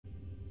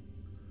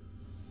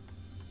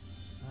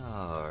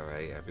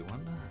Hi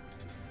everyone.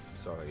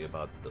 Sorry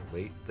about the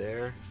wait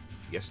there.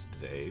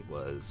 Yesterday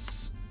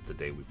was the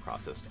day we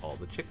processed all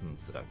the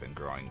chickens that I've been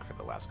growing for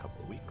the last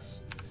couple of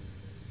weeks.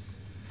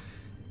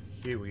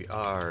 Here we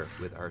are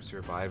with our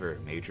survivor,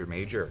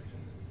 Major.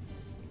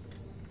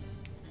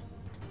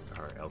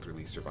 Our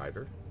elderly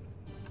survivor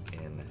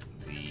in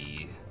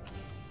the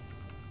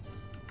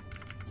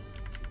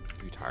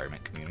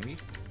retirement community.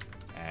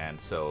 And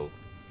so,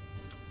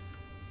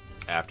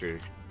 after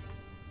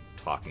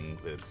talking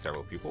with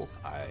several people,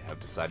 I have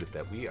decided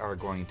that we are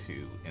going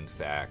to, in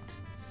fact,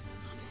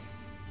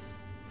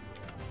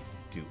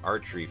 do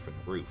archery from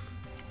the roof.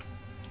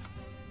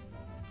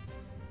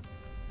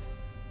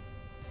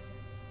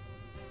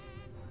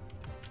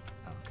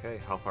 Okay,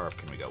 how far up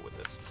can we go with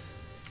this?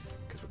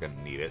 Because we're going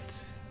to need it.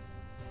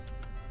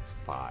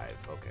 5,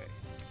 okay.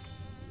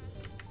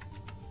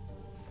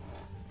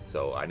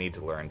 So I need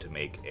to learn to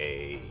make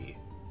a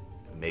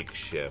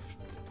makeshift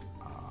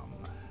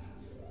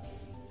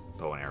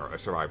bow and arrow, a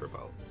survivor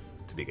bow,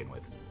 to begin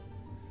with.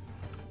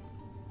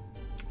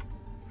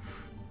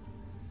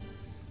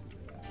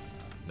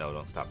 No,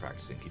 don't stop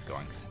practicing. Keep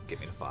going. Get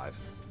me to 5.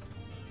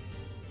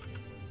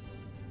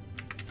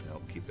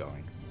 No, keep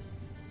going.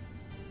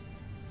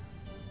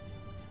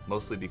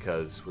 Mostly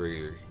because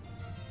we're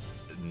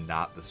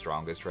not the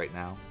strongest right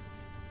now,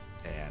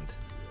 and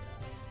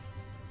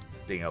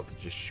being able to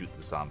just shoot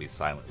the zombies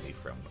silently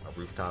from a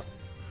rooftop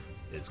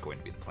is going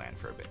to be the plan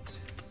for a bit.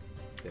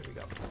 There we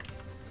go.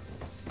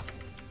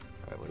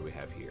 Alright, what do we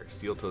have here?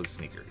 Steel-toed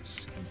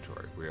sneakers.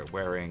 Inventory. We are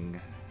wearing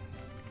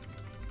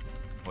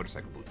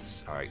motorcycle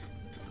boots. Alright,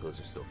 those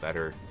are still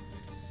better.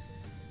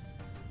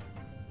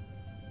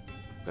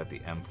 We've got the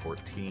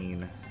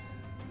M14,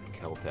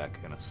 Keltec,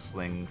 and a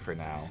sling for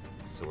now.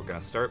 So we're going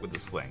to start with the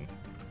sling.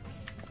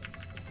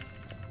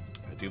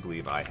 I do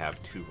believe I have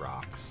 2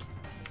 rocks.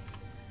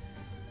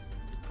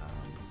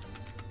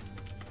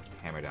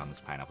 Hammer down this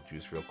pineapple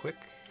juice real quick.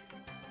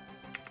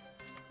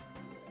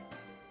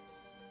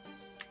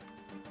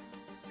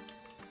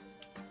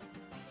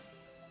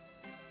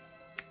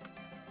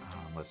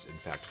 Let's in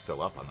fact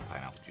fill up on the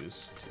pineapple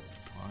juice.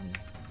 2, 1, and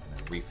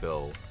then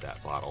refill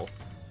that bottle.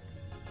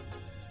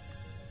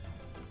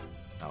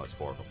 Now it's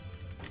 4 of them.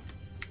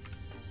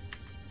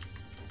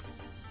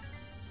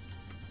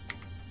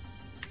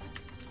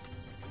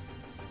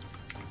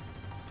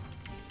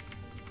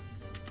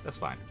 That's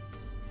fine.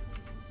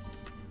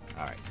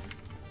 Alright.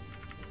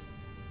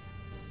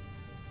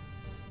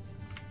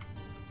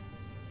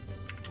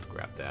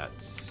 Grab that.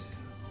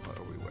 What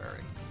are we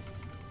wearing?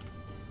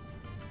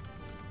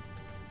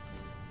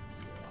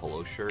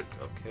 Polo shirt.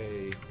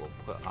 Okay, we'll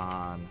put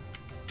on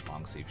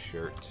long sleeve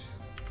shirt.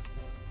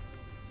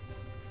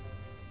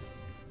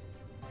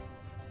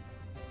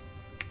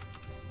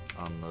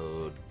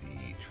 Unload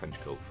the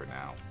trench coat for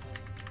now.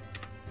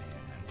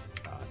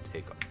 And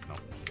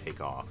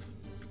take off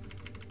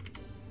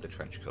the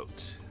trench coat.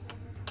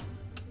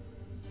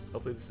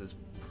 Hopefully this is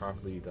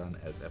properly done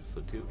as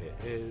episode 2. It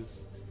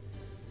is.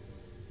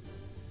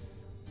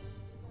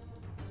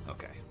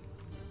 Okay.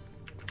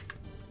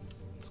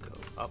 Let's go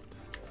up.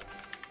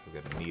 We're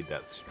gonna need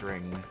that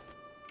string.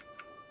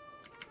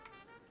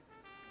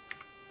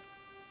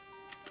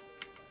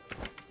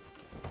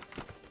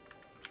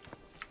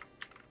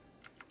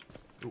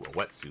 Ooh, a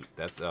wetsuit.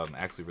 That's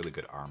actually really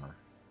good armor.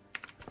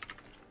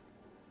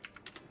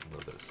 A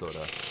little bit of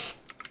soda.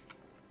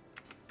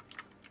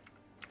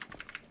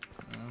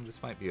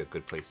 This might be a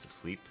good place to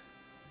sleep.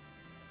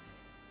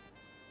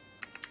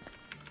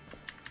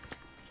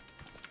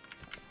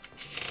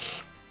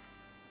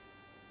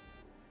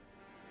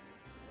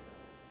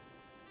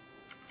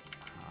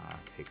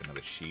 Take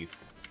another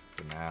sheath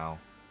for now.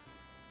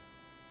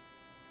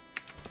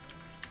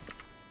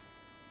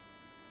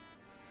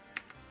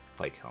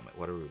 Bike helmet.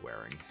 What are we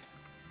wearing?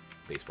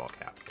 Baseball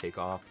cap. Take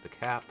off the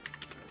cap.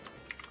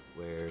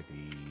 Wear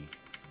the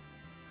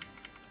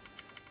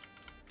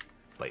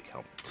bike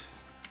helmet.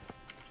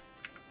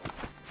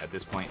 At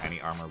this point, any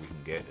armor we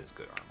can get is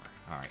good armor.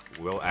 Alright,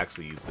 we'll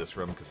actually use this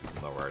room because we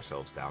can lower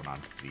ourselves down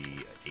onto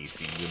the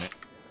AC unit.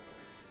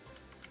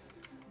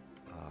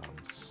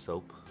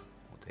 Soap.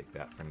 We'll take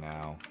that for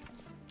now.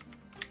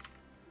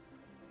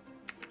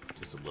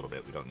 Just a little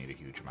bit. We don't need a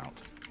huge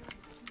amount.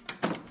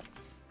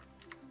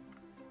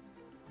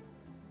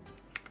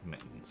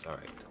 Mittens.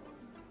 Alright.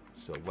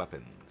 So,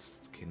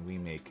 weapons. Can we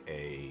make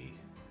a...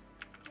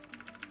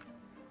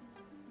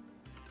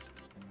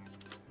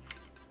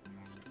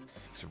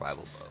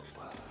 survival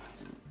bow?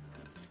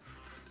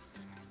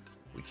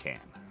 We can.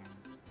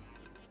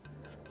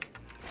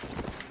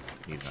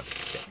 Need another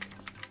stick.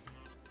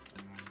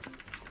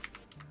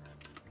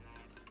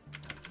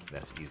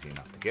 That's easy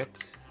enough to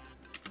get.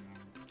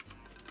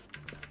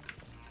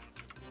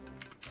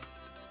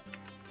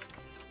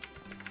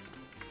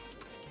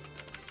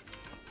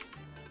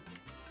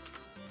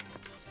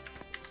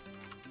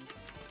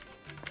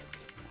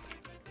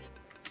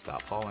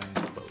 Stop falling.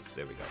 Close.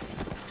 There we go.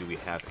 Do we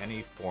have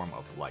any form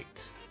of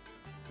light?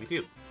 We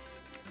do.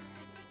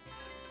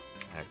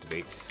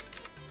 Activate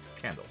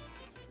candle.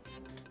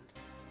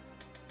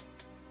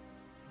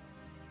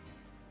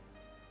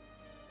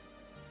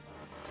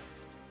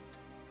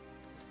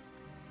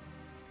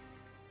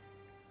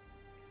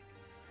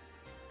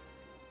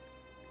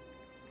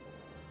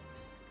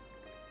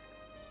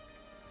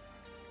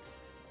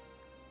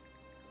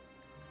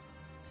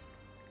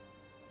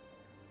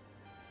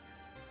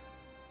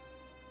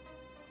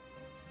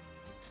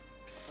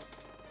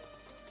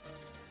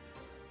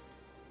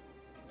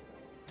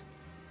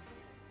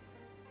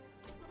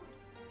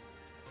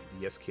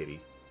 Yes, kitty.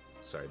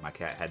 Sorry, my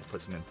cat had to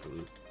put some in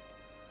food.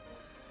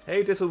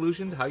 Hey,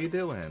 Disillusioned, how you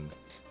doing?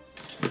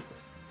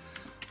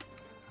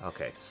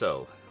 Okay,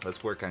 so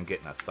let's work on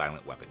getting a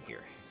silent weapon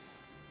here.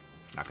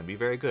 It's not going to be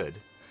very good,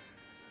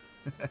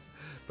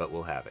 but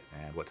we'll have it.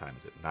 And what time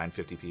is it?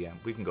 9:50 p.m.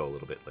 We can go a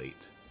little bit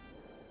late.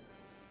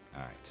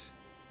 All right.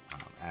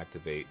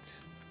 Activate.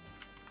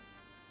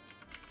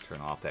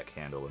 Turn off that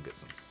candle and get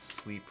some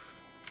sleep.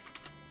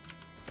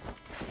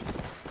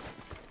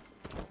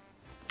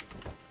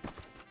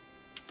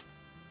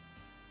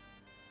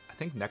 I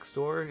think next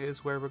door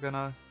is where we're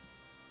gonna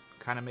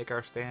kind of make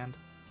our stand.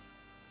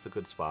 It's a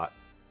good spot.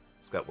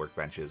 It's got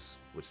workbenches,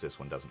 which this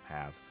one doesn't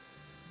have.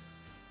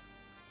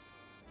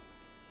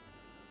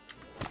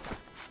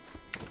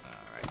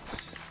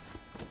 Alright.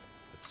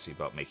 Let's see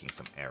about making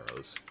some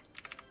arrows.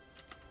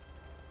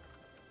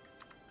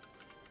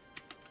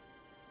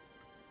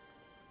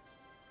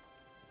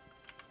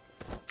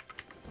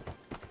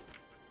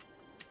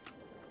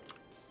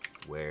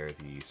 Wear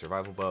the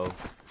survival bow.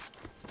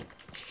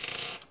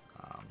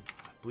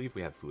 I believe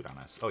we have food on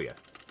us. Oh, yeah.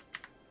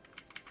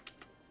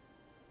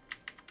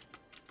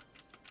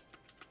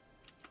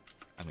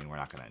 I mean, we're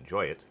not going to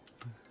enjoy it.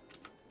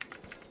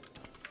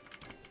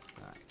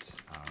 Alright.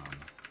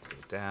 Go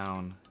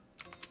down.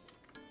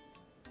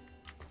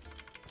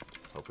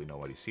 Hopefully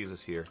nobody sees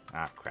us here.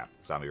 Ah, crap.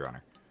 Zombie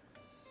runner.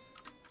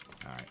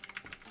 Alright.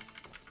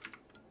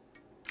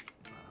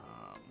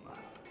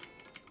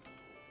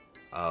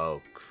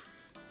 Oh,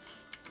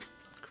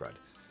 crud.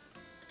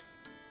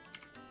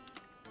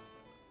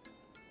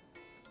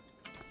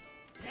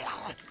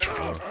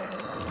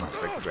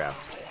 Break the ground.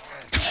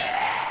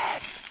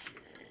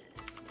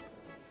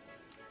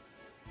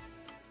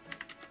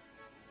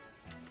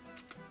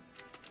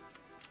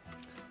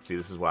 See,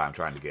 this is why I'm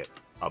trying to get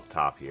up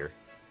top here.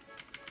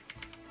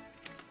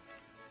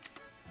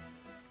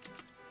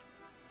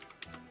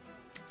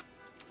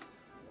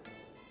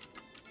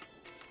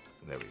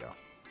 There we go.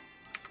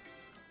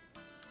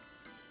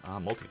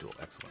 Multi-tool,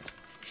 excellent.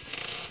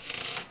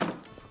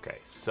 Okay,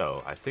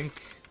 so I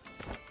think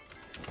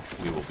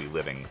we will be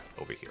living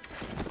over here.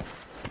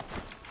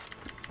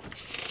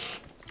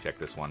 Check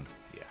this one.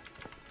 Yeah.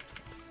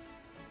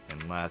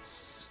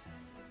 Unless...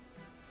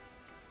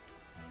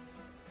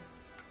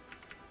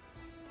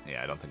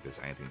 yeah, I don't think there's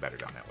anything better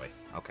down that way.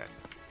 Okay.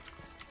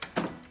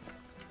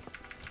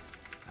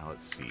 Now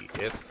let's see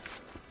if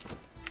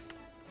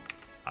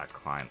I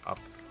climb up.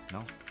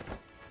 No?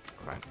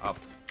 Climb up.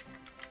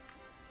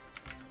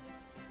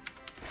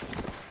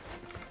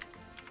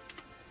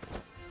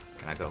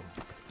 Can I go?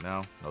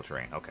 No? No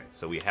terrain. Okay,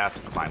 so we have to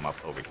climb up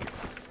over here.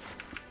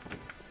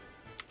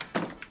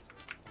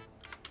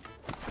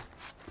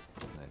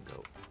 And then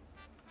go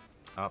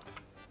up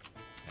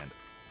and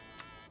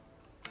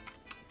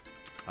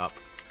up.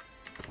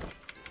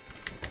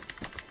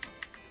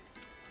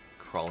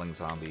 Crawling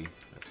zombie,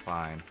 that's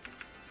fine.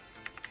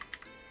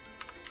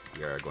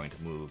 We are going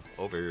to move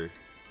over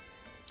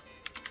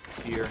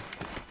here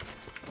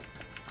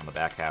on the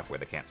back half where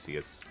they can't see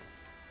us.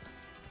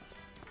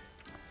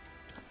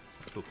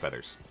 Ooh,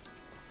 feathers.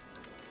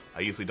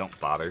 I usually don't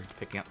bother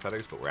picking up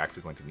feathers, but we're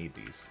actually going to need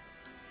these.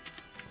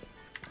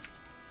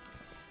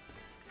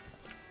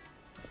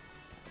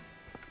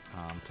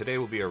 Today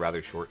will be a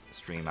rather short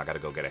stream. I gotta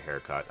go get a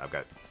haircut. I've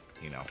got,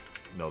 you know,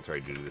 military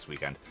duty this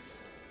weekend.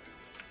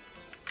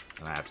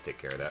 And I have to take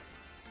care of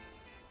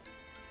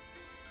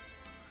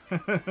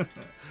that.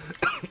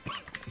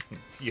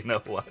 You know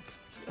what?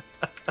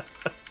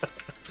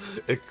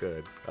 It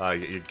could.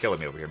 You're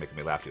killing me over here, making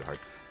me laugh too hard.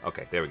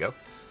 Okay, there we go.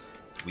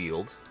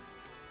 Wield.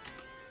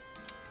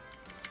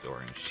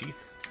 Store in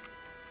sheath.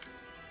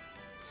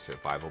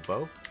 Survival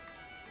bow.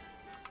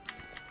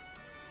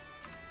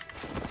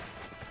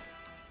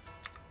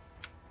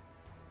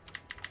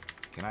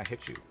 Can I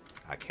hit you?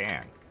 I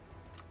can.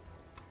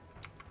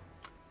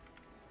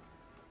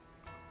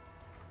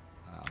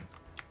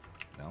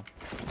 No.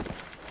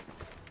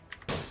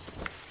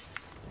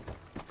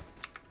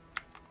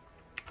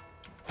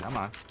 Come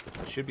on.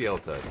 I should be able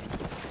to...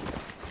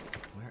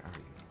 where are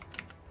you?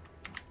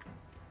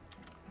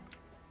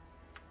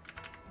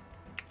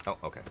 Oh,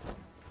 okay.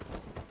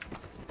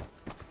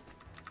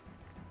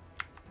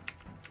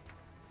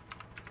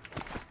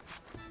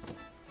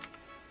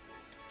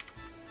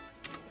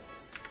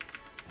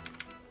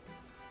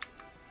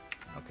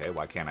 Okay,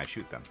 why can't I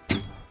shoot them? Is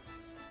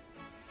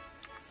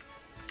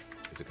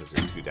it because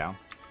there's two down?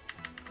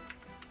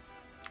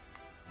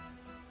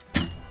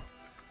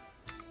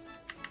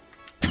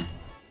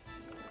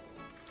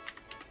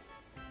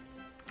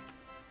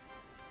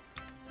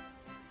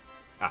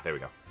 Ah, there we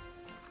go.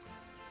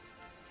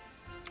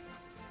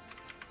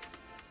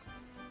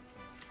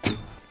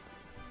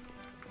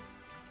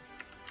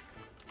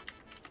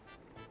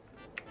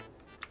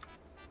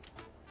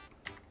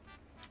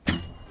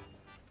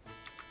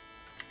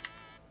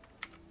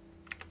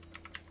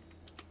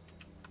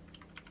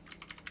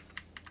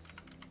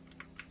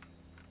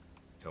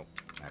 Oh,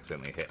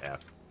 accidentally hit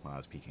F when I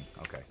was peeking.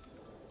 Okay.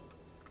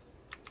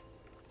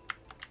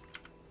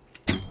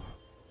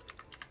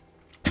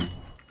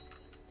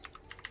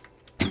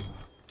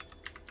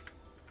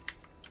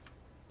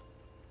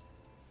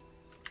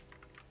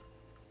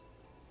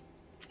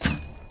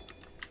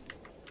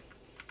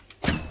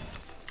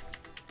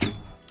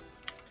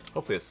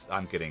 Hopefully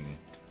I'm getting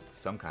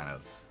some kind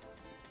of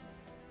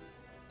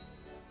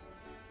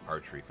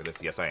archery for this.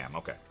 Yes, I am.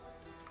 Okay.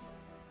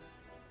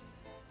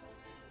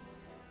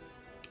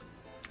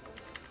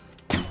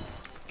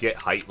 Get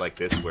height like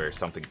this where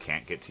something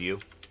can't get to you,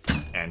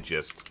 and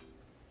just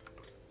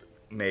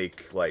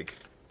make, like,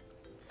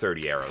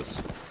 30 arrows.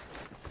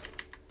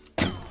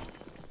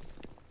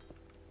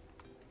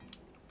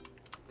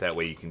 That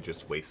way you can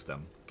just waste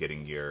them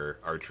getting your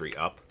archery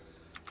up,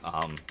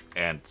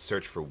 and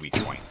search for weak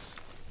points.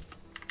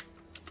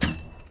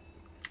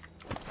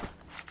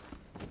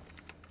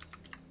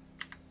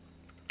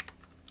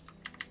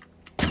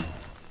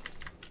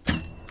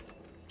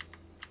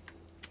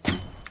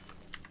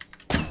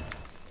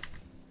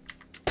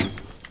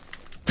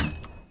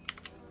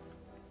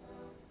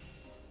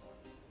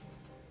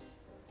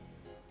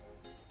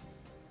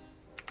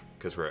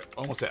 Because we're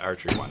almost at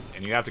archery 1,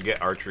 and you have to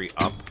get archery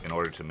up in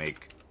order to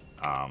make,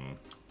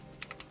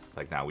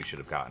 like now we should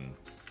have gotten,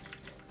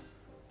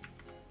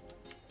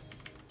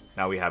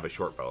 now we have a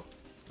short bow,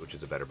 which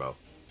is a better bow.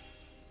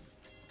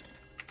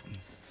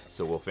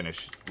 So we'll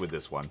finish with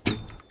this one.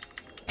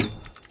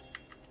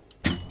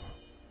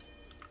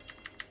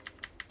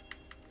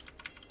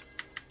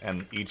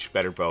 And each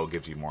better bow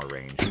gives you more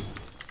range.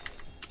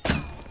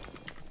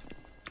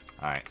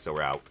 Alright, so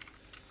we're out.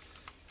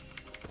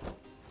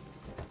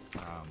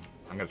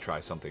 I'm going to try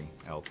something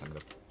else. I'm going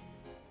to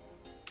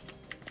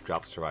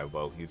drop the survival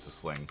bow, use the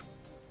sling.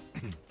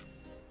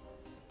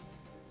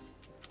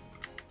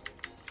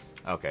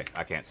 Okay,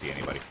 I can't see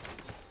anybody.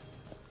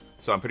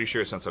 So I'm pretty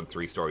sure since I'm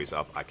 3 stories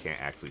up, I can't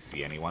actually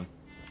see anyone.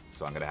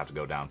 So I'm going to have to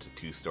go down to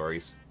 2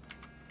 stories.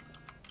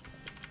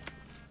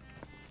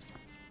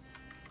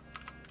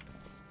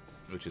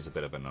 Which is a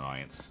bit of an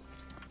annoyance.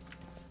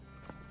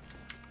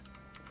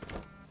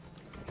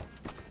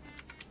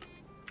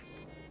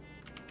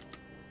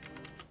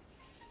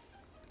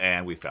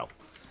 And we fell.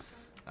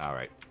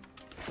 Alright.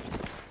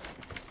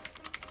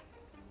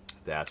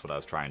 That's what I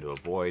was trying to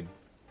avoid.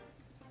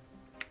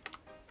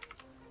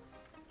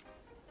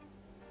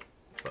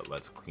 But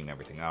let's clean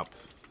everything up.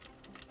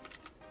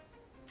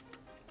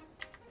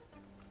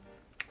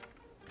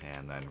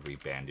 And then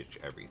rebandage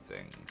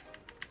everything.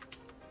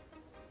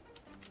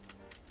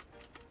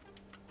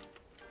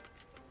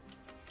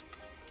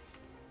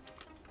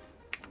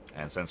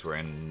 And since we're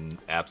in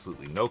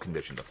absolutely no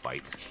condition to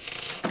fight,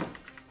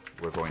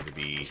 we're going to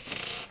be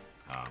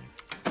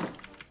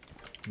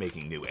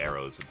making new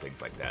arrows and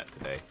things like that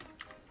today.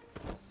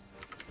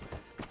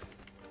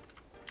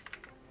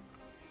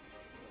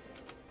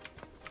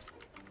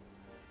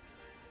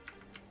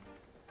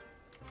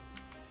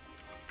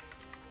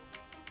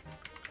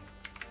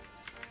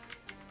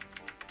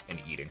 And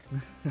eating.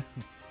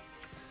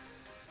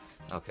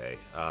 Okay,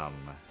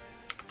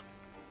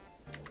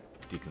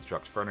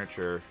 deconstruct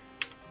furniture.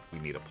 We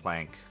need a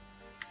plank.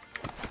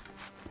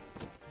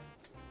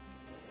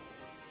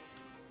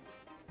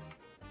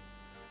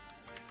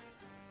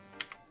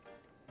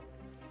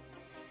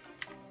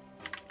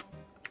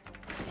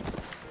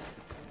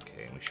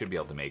 Okay, and we should be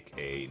able to make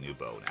a new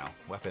bow now.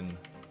 Weapon,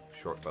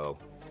 short bow.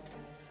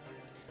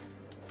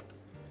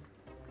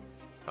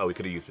 Oh, we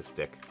could have used a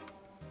stick.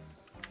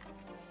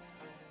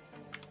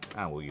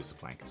 Ah, we'll use the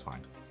plank, it's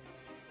fine.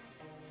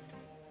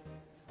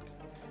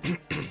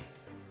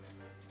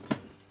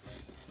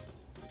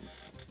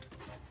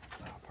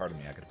 Pardon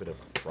me, I got a bit of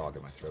a frog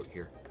in my throat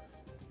here.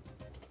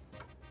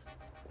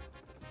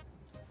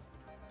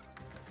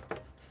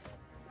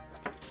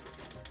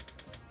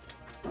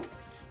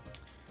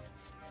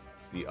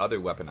 The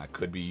other weapon I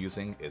could be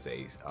using is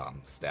a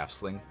staff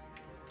sling.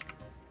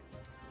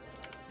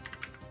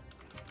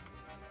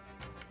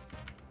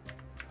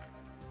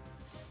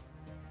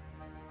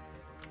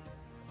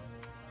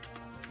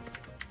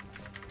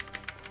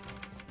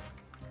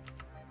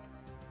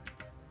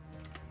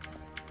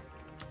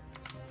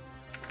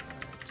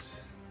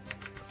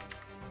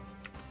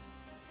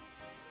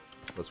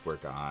 Let's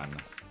work on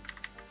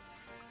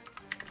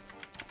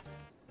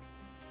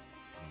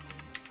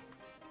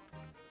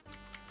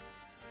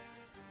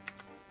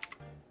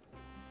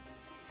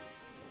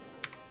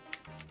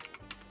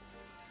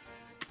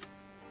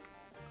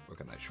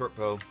that short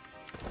bow.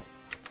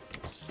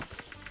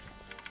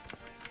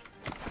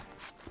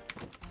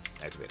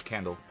 Activate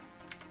candle.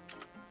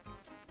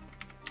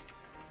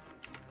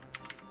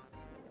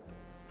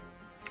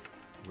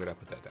 Where'd I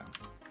put that down?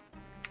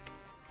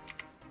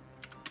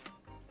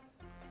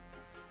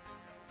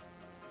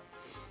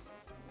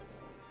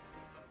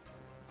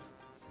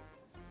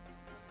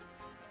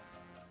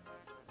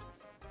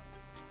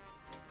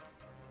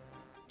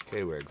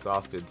 Okay, we're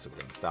exhausted, so we're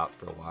going to stop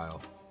for a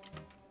while.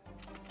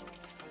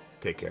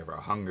 Take care of our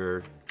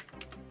hunger.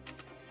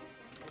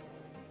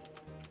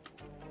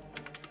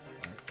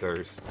 Our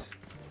thirst.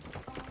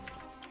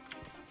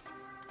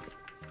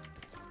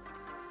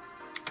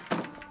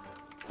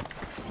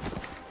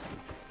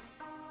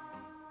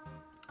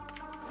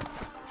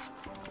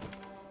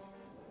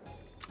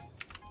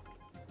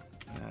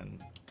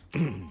 And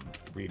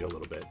read a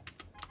little bit.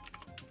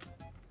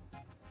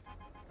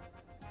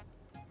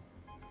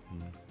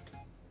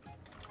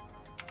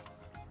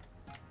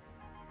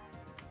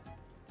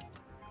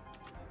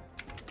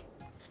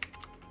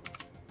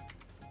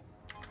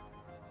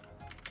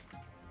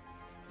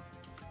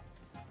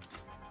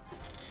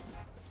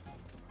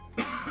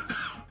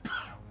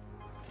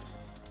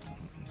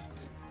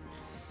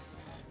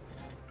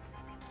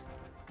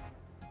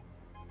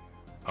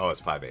 Oh,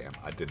 it's 5 a.m.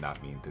 I did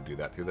not mean to do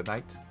that through the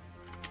night.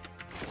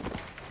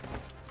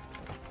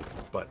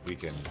 But we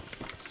can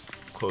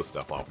close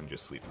stuff off and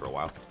just sleep for a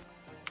while.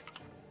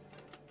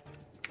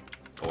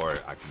 Or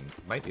I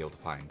might be able to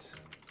find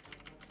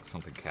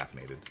something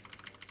caffeinated.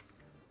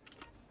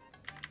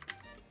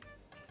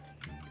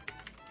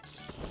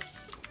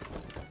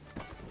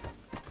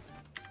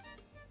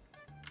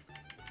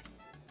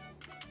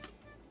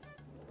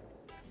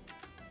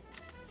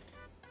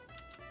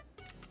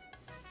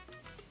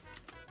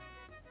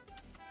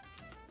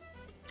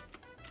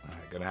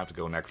 Gonna have to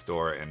go next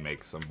door and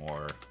make some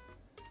more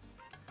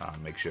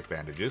makeshift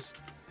bandages.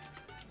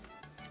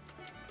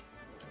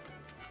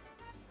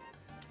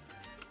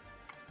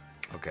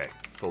 Okay,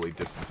 fully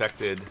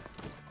disinfected,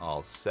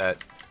 all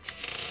set.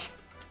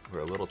 We're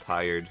a little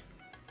tired.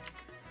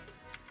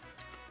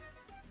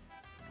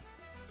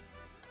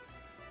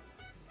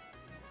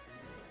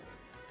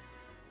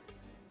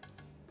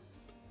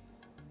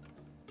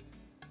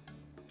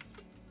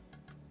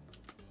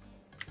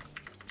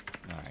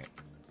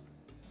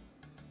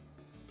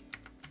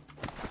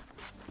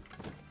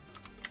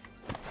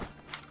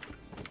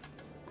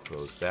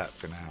 Close that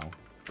for now.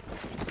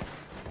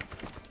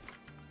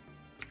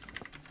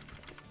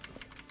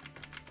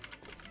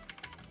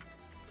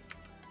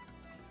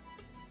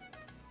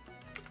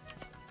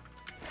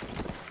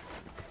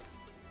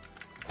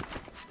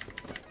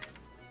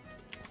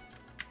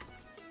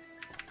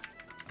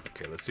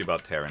 Okay, let's see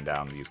about tearing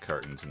down these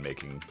curtains and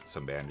making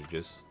some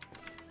bandages.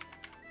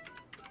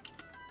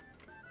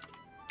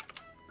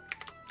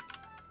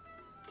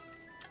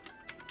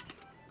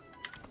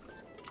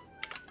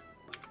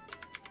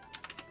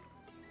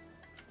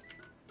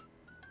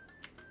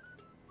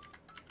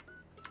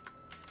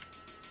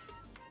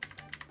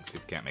 See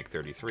if we can't make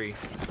 33.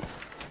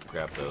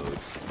 Grab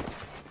those.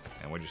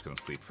 And we're just going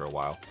to sleep for a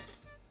while.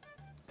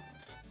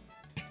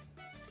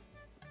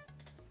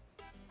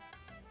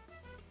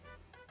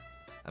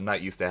 I'm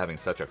not used to having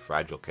such a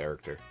fragile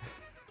character.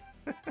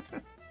 But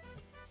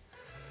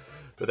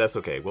that's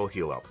okay. We'll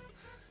heal up.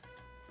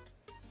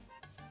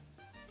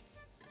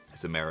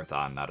 It's a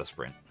marathon, not a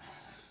sprint.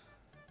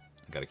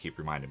 I gotta keep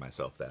reminding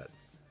myself that.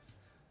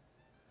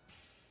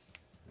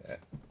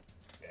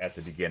 At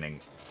the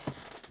beginning,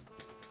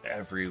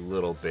 every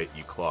little bit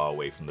you claw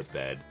away from the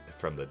dead,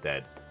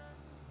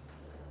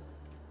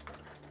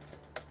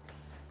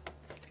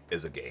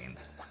 is a gain.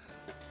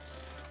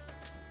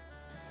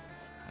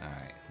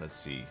 Alright, let's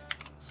see.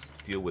 Let's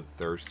deal with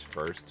thirst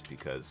first,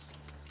 because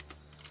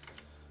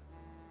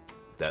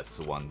that's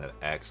the one that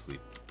actually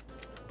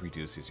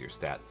reduces your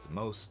stats the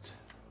most.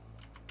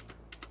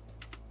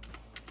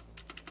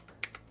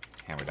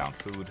 Hammer down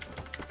food.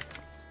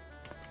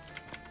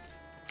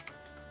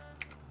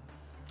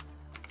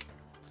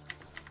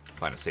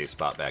 Find a safe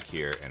spot back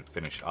here and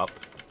finish up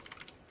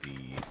the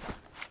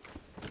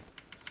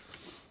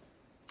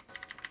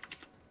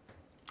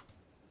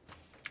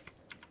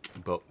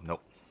bow.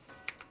 Nope.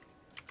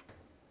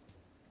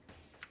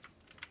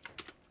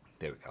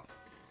 There we go.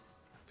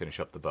 Finish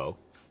up the bow.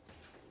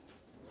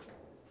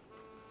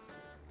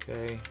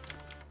 Okay.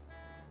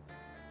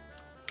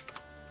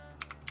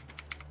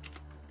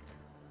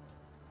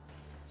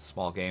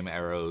 Small game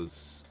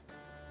arrows.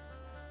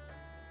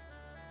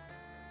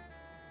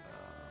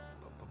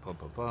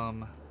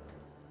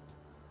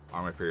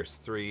 Armor pierce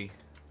 3.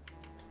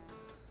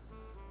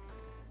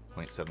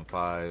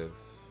 0.75.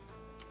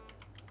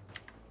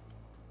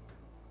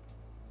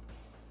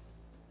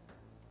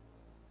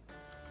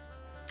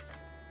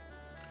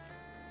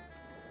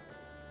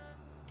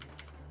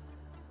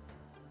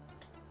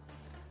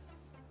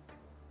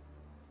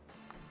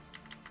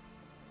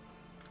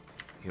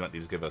 You know what?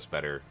 These give us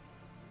better.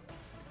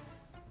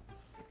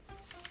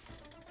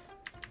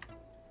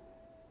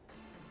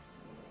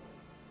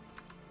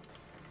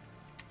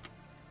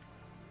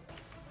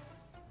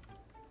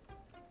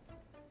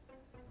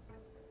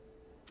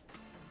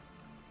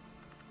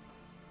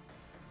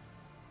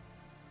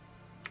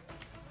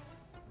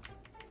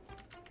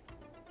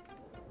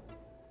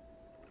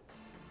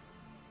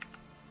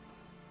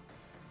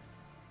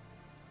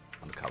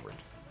 I'm covered.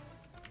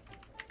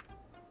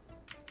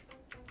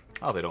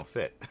 Oh, they don't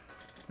fit.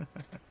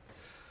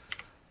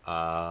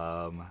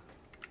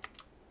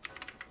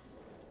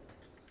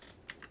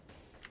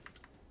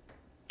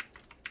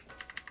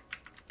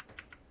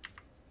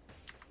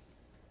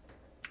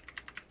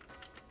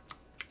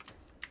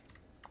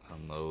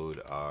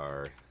 Unload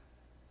our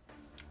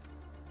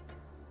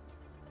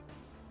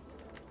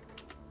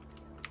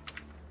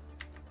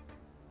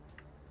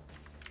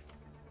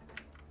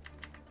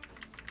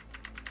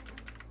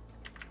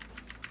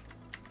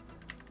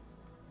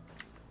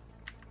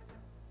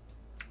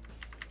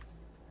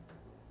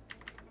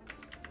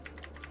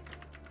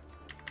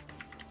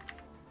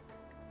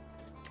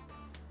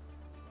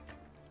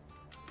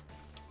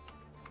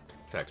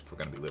in fact, if we're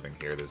going to be living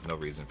here, there's no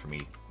reason for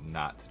me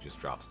not to just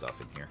drop stuff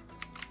in here.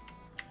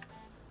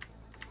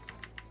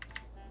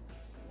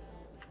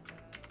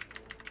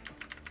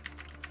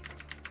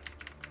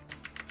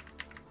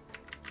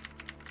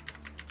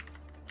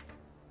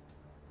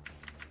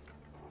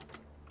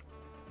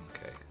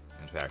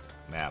 Contact.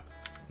 Map.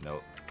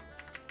 Note.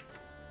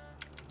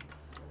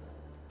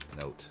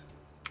 Note.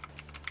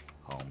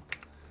 Home.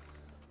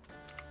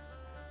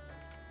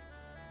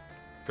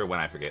 For when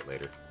I forget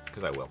later,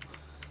 because I will.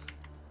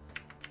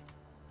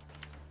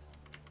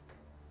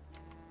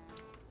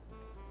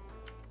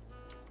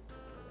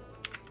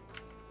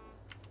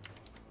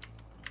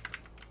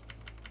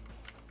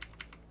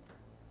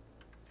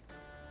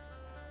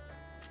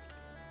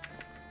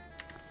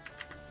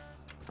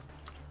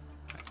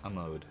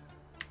 Unload.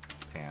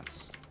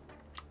 Pants.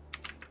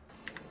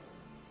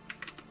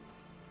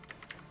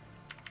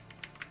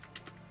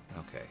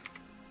 Okay.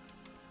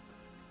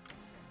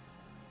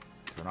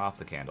 Turn off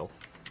the candle.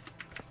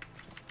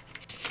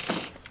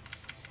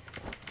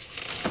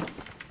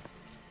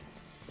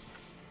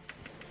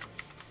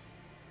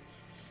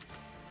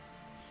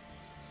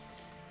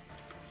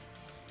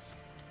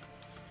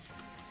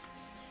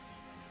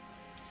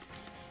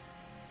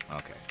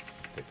 Okay.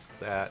 Fix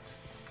that.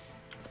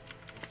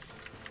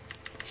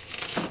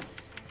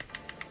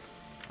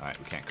 Alright,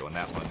 we can't go in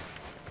that one.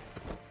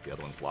 The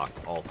other one's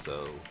locked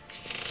also.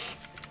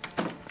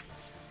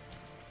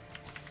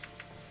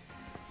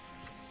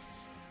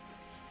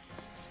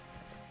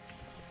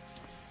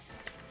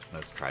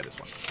 Let's try this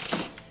one.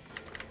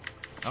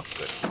 Oh,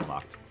 good.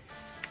 Unlocked.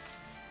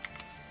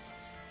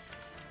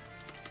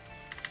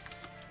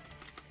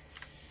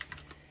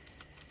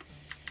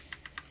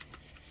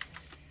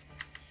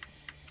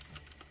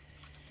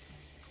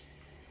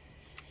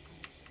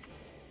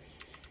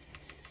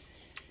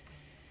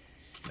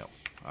 No.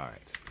 Alright.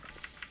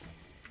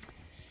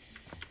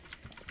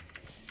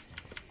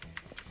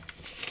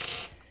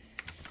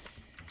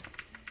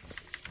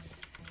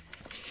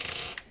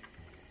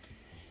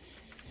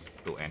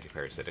 Oh,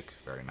 anti-parasitic.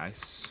 Very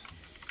nice.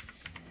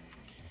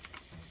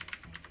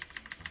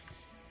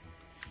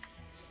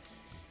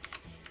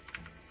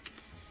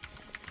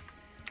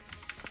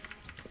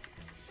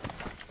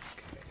 Okay.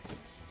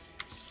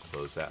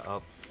 Close that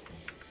up.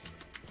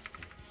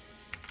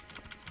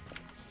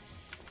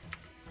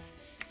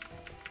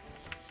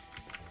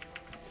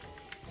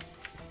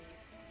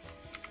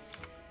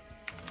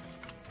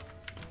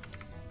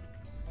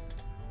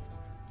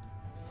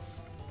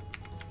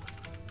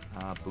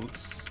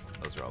 Boots.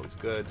 Those are always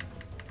good.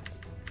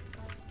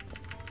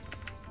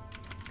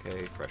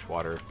 Okay, fresh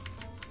water.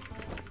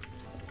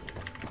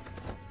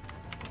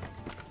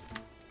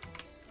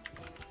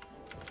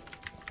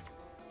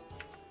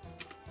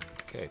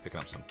 Okay, picking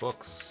up some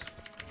books.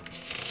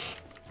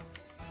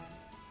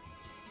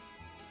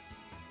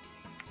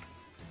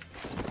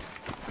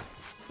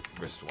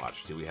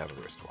 Wristwatch. Do we have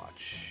a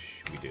wristwatch?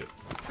 We do.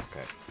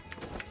 Okay.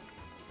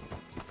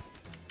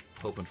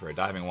 Hoping for a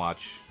diving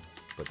watch,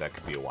 but that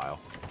could be a while.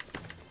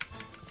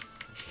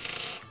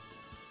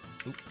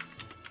 Oop.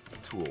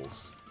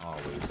 Tools.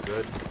 Always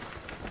good.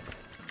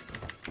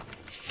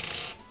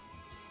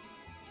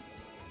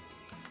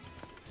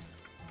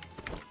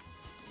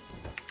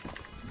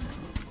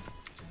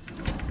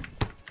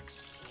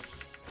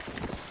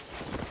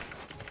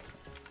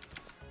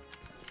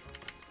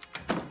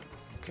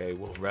 Okay,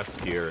 we'll rest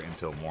here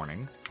until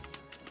morning.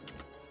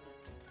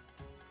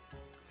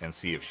 And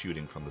see if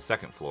shooting from the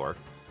second floor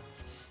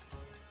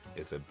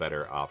is a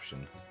better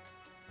option.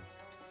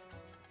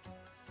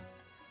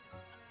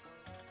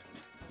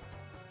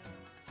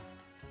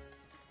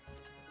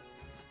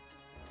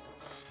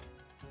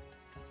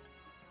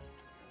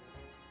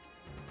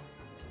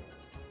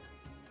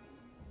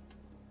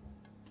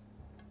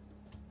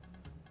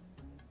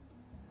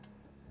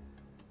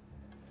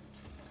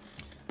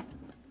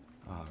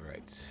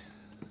 Alright,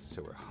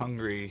 so we're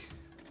hungry.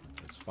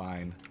 That's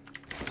fine.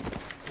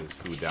 There's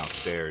food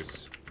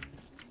downstairs.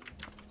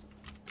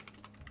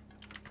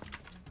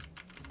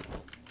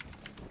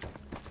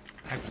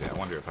 Actually, I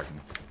wonder if I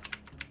can...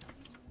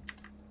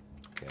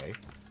 Okay.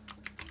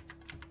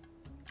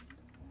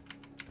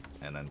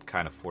 And then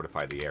kind of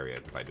fortify the area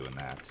by doing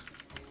that.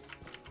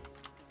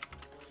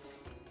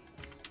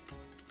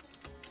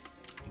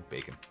 Ooh,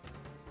 bacon.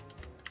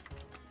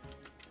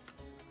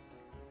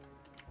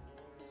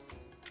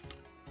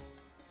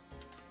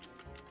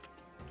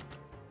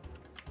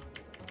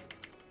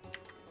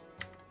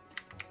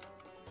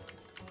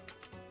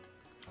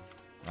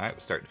 Alright, we're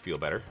starting to feel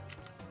better.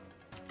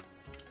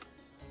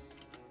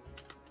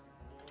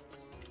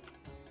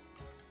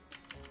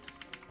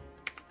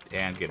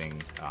 And getting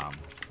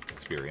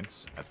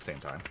experience at the same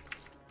time.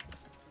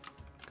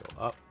 Go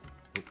up.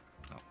 Oop,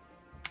 no.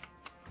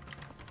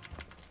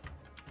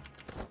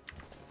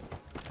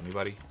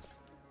 Anybody?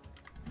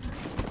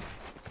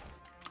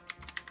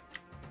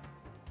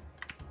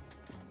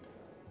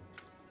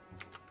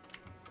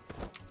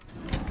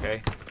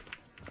 Okay.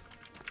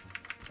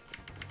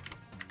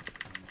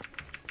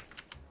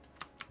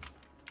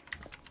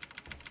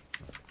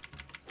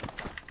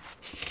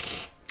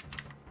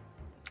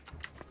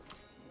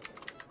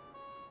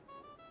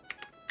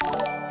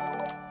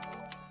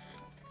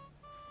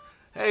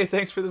 Hey,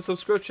 thanks for the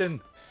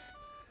subscription.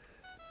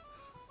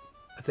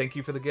 Thank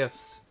you for the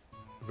gifts.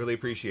 Really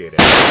appreciate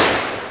it.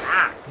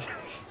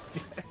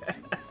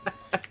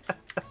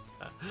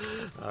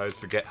 I always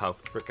forget how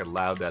freaking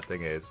loud that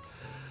thing is.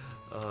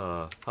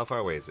 How far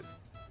away is it?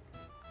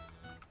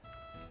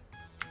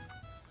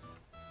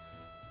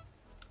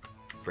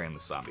 Brain the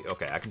zombie.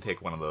 Okay, I can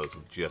take one of those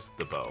with just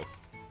the bow.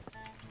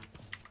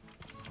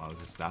 As long as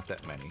it's not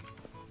that many.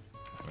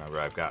 Remember,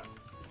 I've got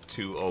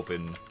 2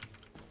 open,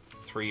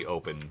 3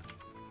 open.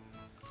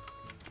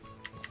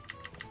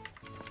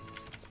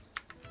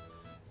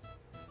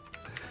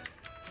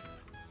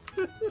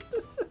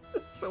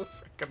 So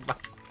freaking loud.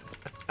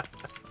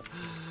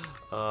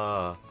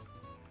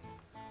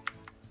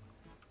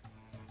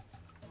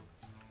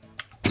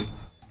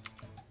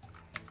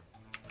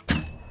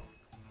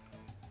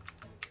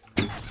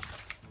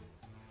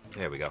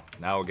 There we go.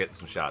 Now we're getting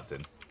some shots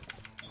in.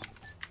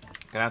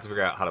 Gonna have to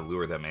figure out how to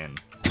lure them in.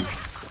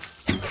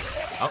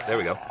 Oh, there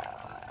we go.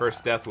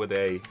 First death with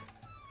a...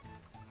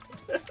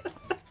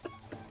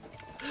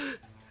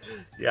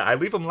 Yeah, I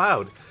leave them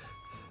loud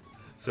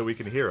so we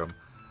can hear them.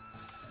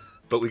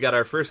 But we got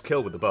our first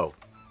kill with the bow,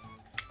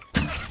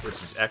 which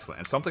is excellent.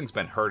 And something's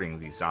been hurting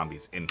these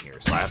zombies in here,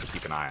 so I have to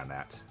keep an eye on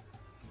that.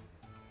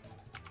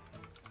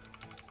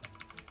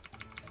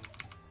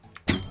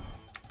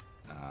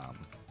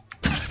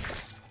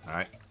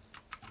 Alright.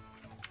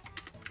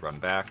 Run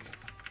back.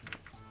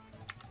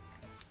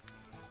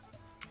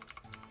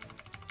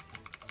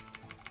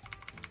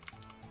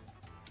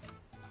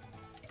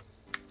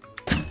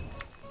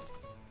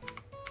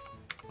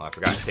 Oh, I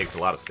forgot it takes a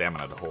lot of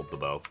stamina to hold the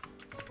bow.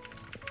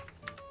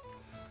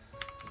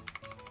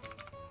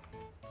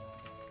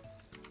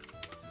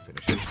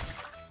 Finish it.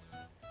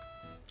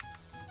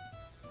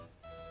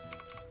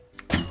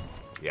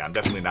 Yeah, I'm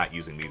definitely not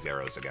using these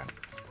arrows again.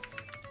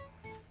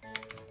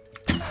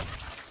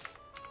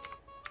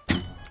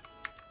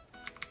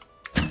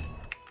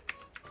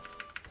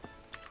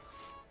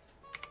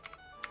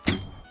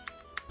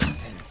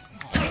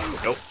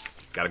 Nope.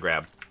 Gotta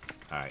grab.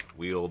 Alright,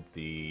 wield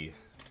the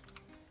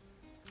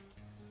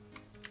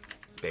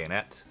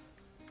bayonet.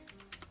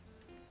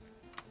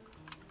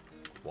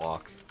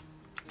 Walk.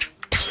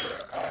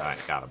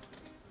 Alright, got him.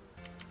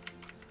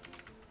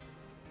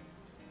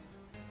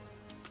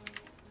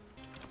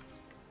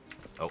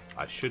 Oh,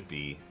 I should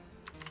be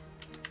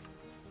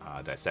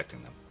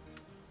dissecting them.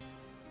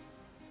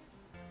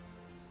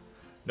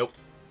 Nope.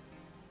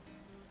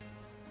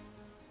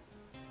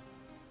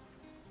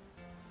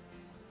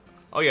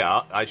 Oh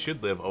yeah, I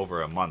should live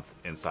over a month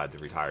inside the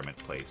retirement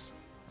place.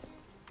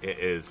 It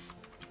is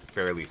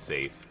fairly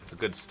safe. It's a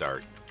good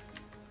start.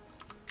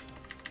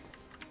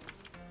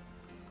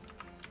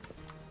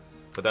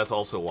 But that's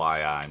also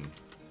why I'm...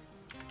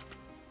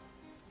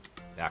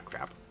 Ah,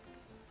 crap.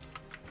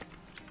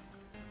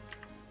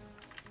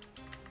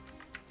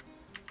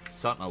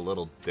 Something a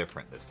little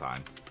different this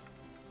time.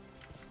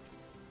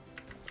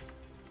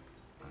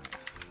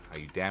 Are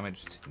you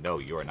damaged? No,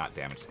 you are not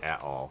damaged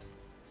at all.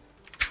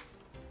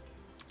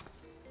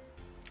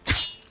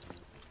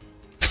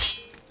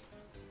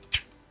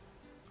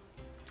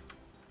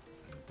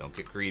 Don't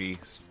get greedy.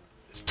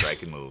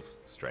 Strike and move.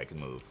 Strike and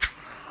move.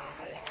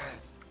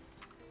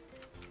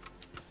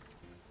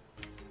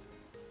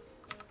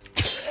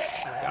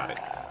 Got it.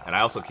 And I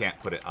also can't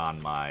put it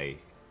on my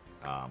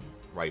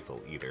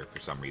rifle either for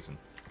some reason.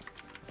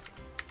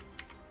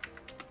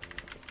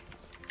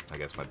 I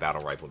guess my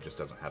battle rifle just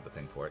doesn't have the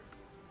thing for it.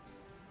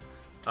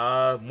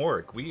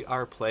 Morg, we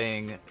are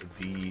playing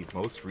the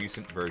most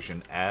recent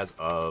version as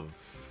of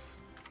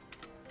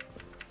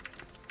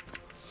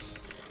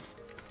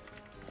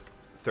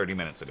 30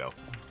 minutes ago.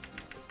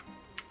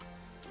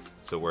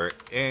 So we're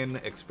in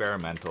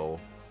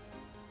experimental.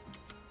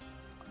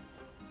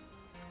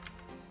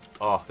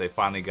 Oh, they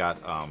finally got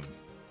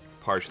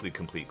partially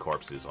complete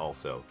corpses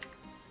also.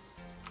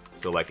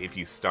 So like if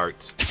you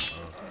start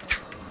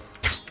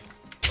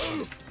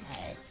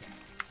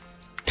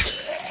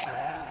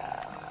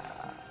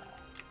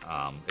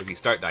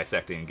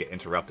dissecting and get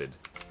interrupted,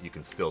 you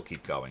can still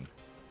keep going.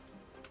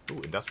 Ooh,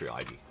 industrial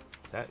ivy.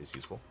 That is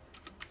useful.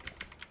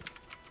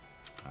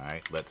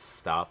 Alright, let's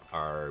stop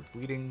our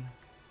bleeding.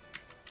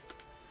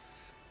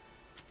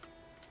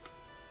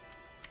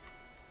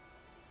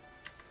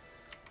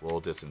 We'll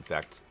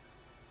disinfect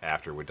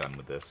after we're done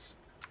with this.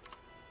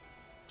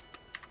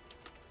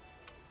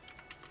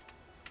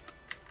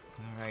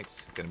 Alright,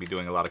 gonna be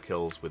doing a lot of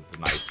kills with the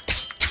knife.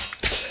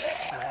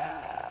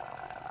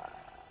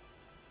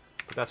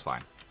 But that's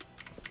fine.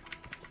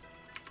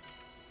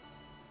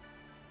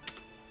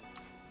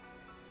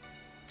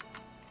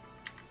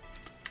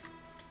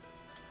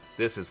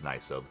 This is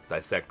nice, though.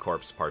 Dissect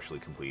corpse partially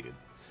completed.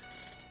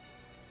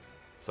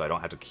 So I don't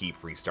have to keep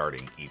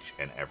restarting each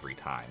and every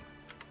time.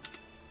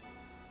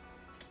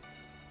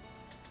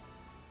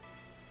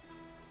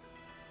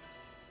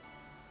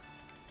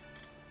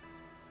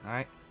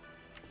 Alright.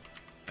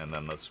 And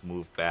then let's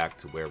move back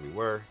to where we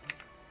were.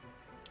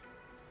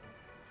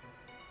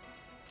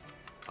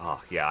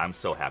 Oh, yeah, I'm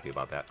so happy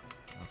about that.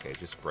 Okay,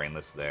 just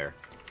brainless there.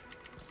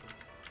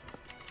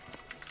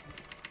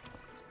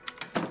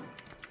 Go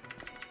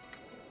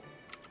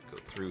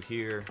through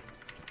here.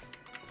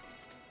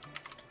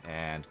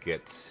 And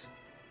get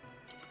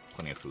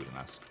plenty of food in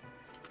us.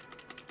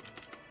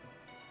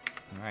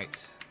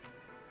 Alright.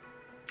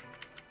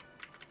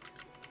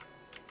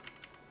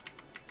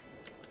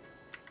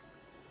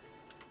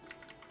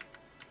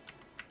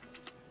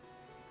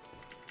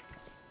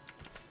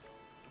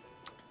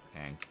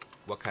 And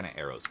what kind of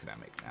arrows can I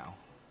make now?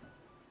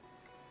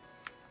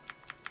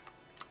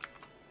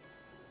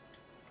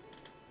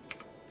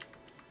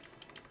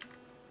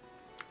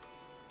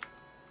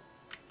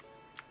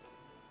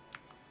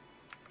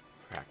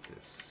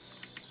 Practice.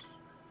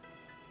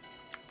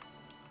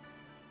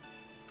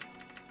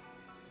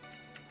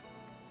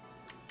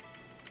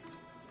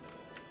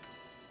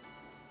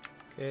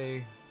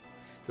 Okay.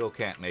 Still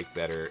can't make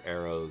better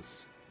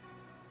arrows.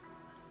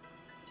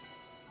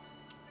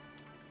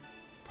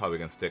 Probably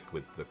gonna stick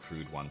with the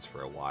crude ones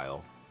for a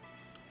while.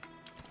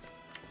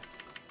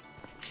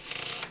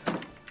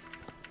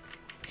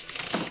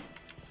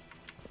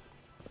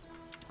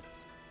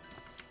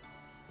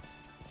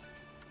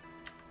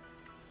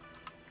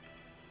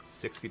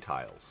 $60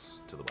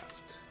 tiles to the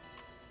west.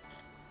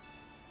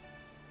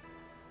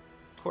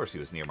 Of course he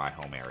was near my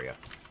home area.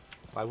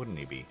 Why wouldn't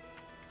he be?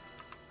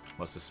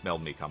 Must have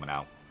smelled me coming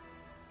out.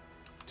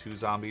 2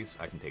 zombies?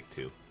 I can take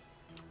 2.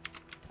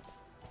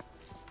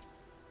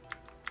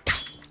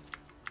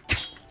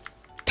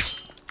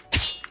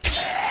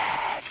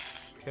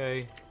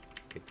 Okay.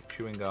 Get the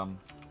chewing gum.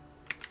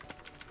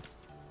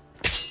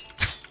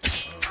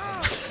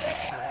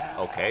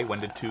 Okay, when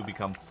did 2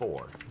 become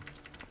 4?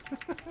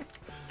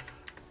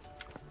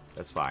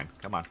 That's fine.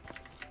 Come on.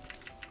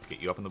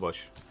 Get you up in the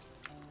bush.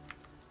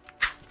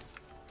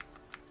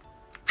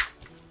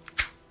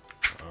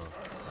 Oh.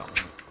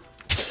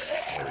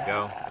 There we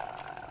go.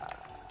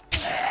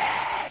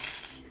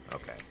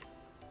 Okay.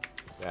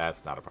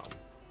 That's not a problem.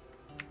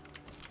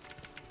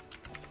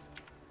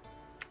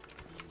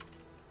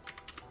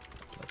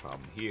 No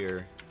problem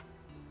here.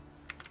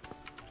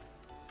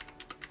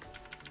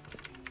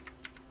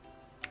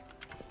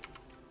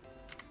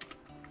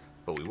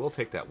 But we will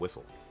take that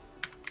whistle.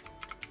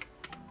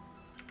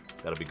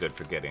 That'll be good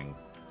for getting...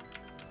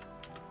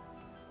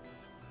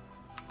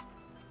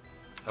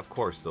 Of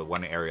course, the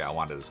one area I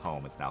wanted as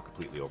home is now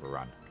completely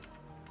overrun.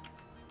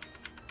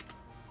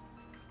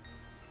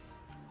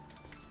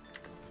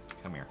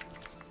 Come here.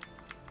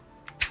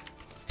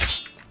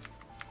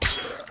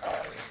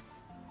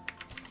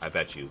 I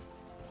bet you.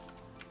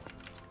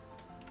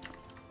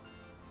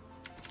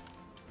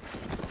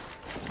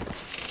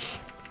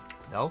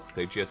 No?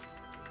 They just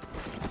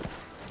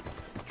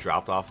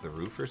dropped off the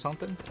roof or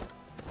something?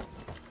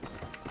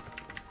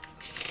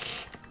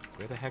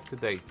 Where the heck did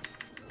they...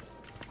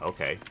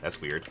 Okay, that's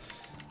weird.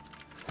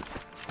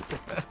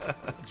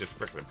 Just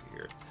freaking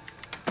appeared.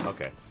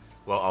 Okay.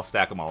 Well, I'll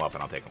stack them all up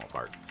and I'll take them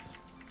apart.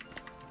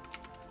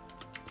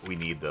 We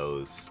need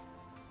those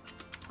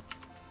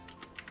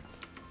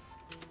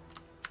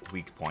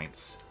weak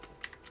points.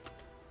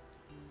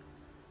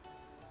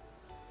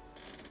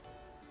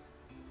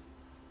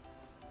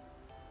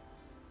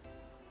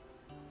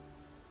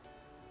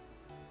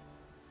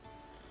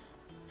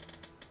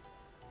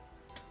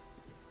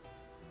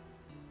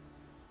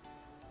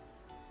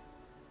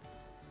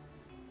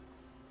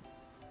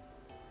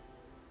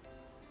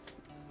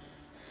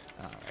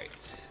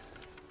 Alright.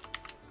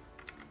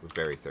 We're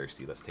very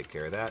thirsty. Let's take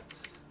care of that.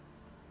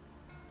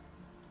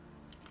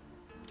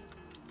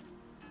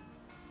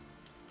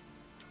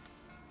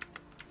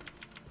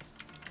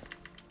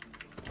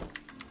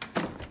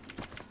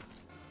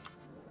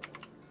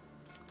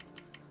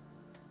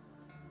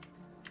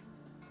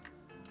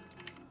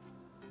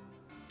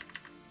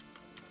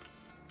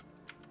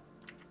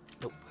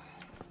 Nope.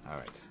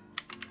 Alright.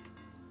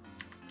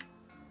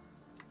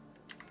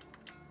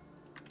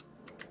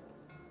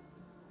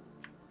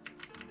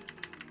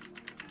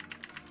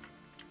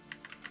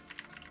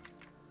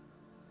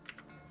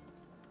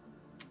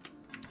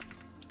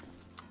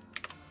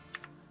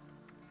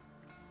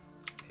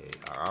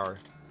 ARR.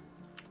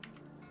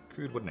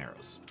 Crude wooden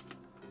arrows.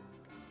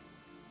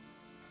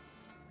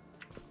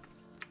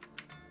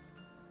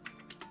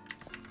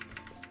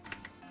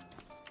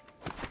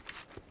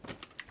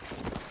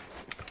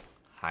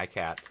 Hi,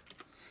 cat.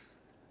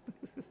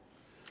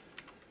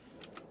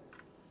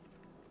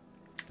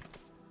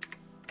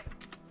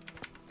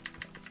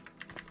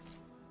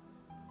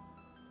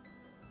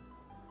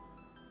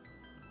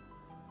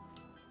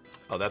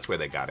 Oh, that's where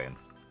they got in.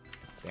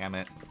 Damn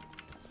it.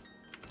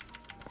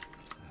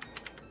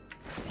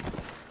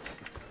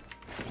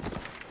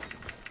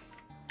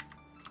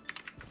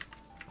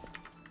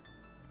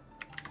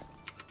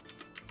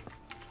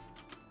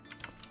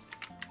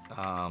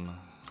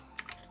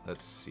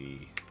 Let's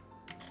see.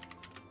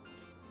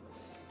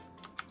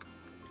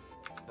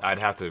 I'd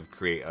have to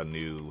create a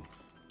new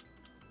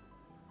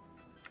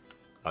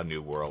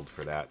world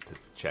for that to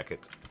check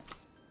it.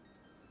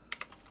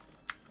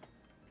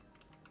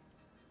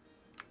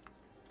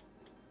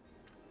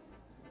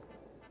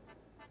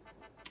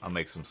 I'll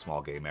make some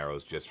small game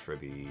arrows just for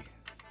the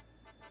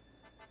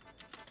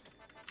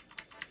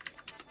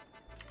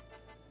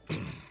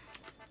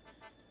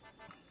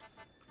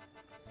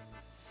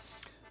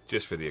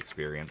Just for the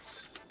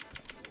experience.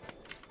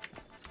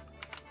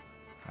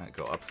 Alright,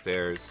 go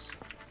upstairs.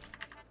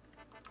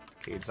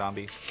 Cave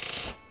zombie.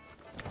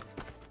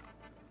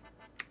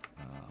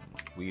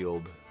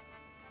 Wield.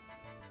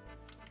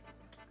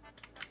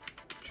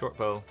 Short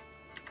bow.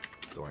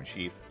 Store and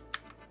sheath.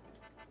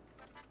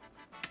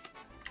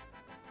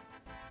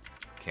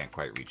 Can't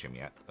quite reach him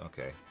yet.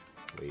 Okay.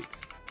 Wait.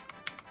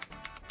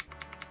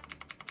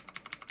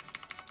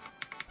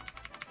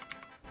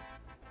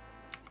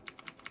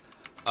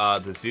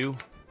 The zoo.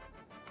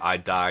 I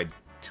died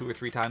 2 or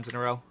 3 times in a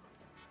row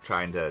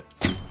trying to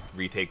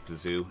retake the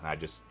zoo. I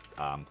just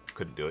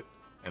couldn't do it.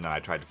 And then I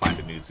tried to find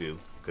a new zoo.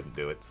 Couldn't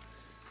do it.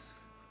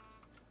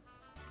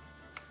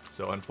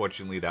 So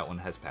unfortunately that one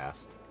has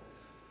passed.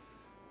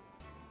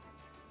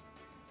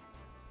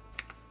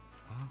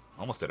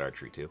 Almost at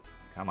archery too.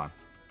 Come on.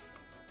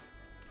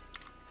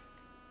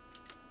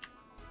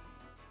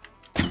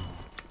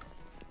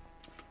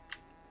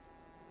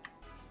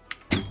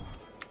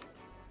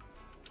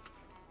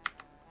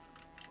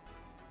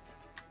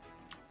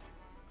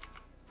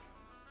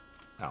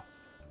 Oh.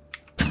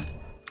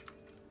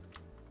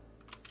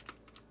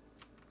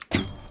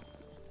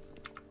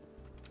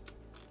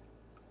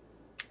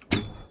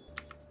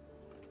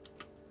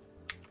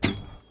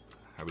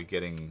 Are we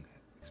getting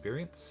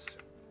experience?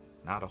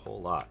 Not a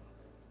whole lot.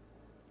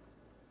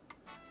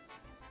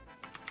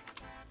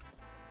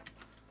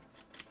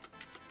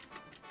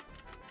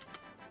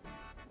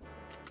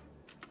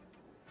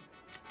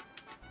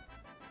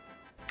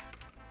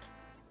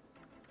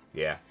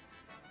 Yeah.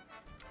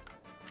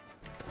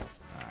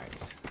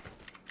 Alright.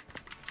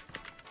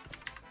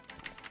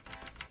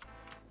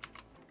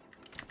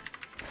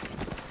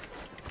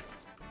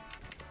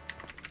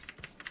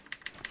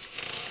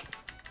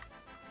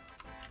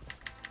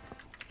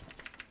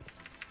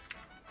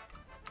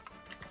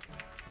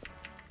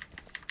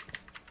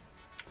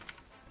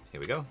 Here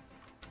we go.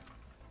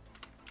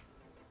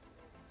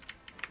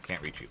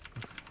 Can't reach you.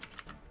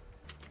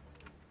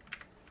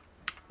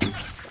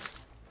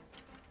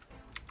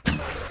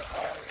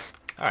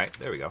 Alright,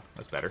 there we go.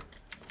 That's better.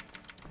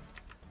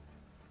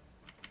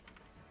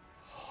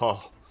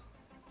 Oh.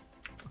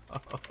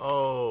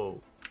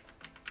 Oh.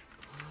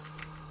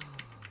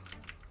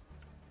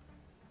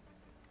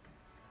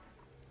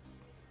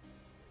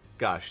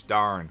 Gosh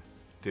darn.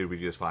 Did we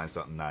just find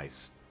something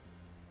nice?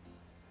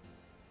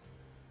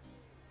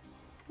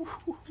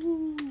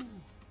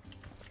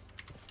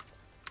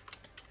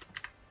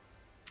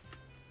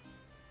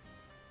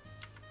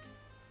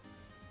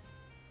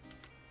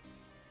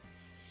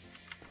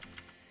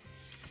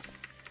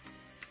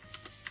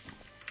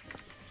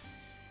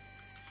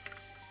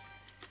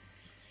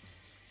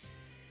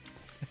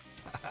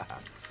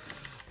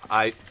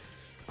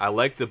 I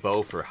like the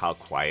bow for how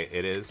quiet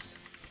it is.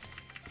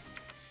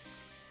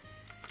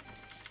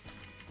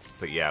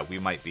 But yeah, we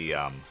might be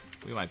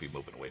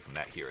moving away from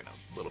that here in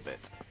a little bit.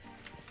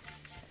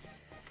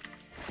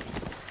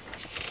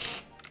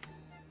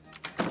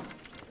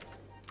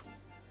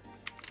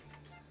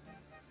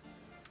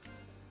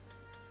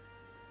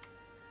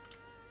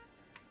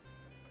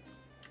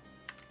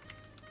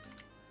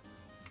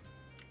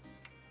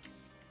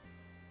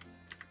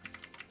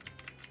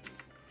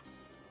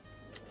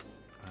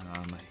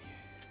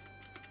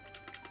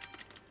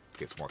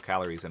 Get some more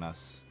calories in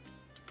us.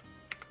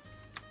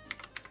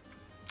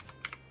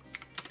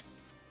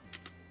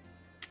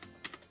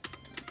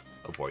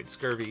 Avoid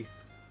scurvy.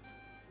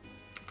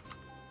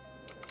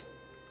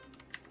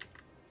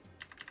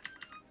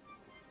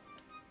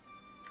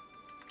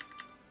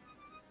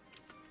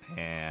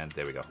 And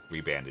there we go.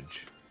 Rebandage.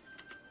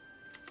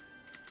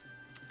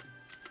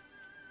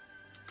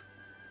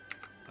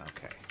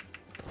 Okay.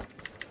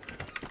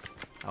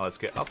 Now let's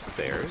get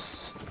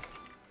upstairs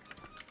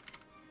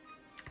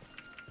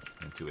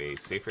into a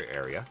safer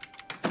area.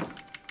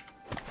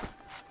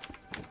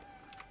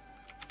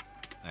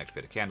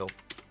 Activate a candle.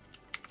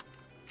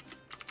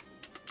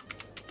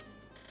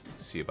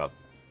 See about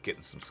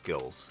getting some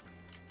skills.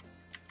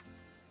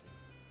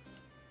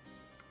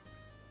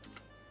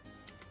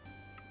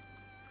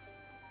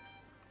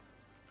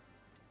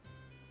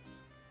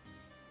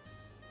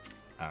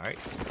 All right.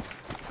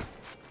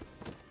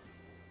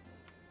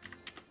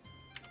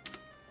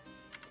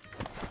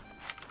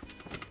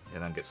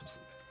 And then get some sleep.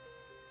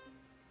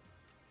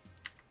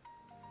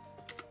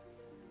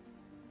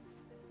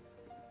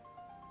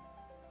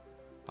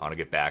 I want to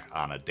get back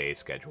on a day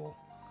schedule.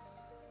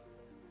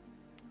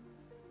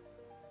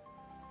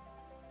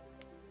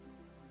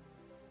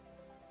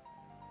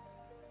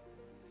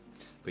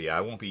 But yeah,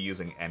 I won't be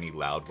using any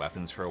loud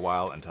weapons for a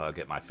while until I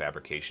get my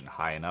fabrication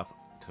high enough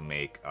to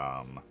make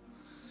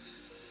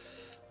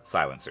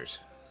silencers.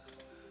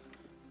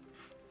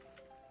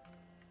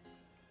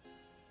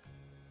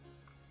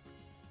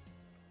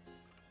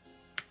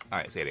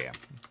 Alright, it's 8 a.m.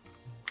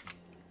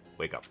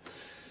 Wake up.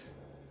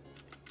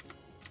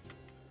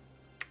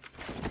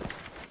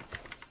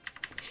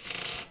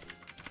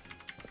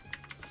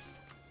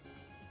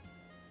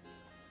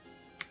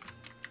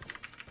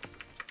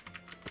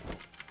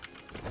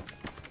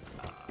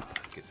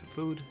 Get some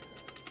food.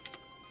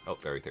 Oh,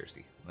 very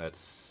thirsty.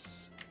 Let's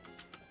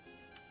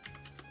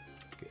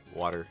get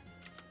water.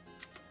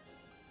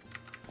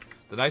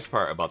 The nice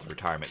part about the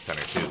retirement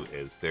center, too,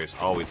 is there's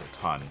always a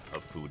ton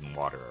of food and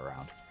water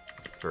around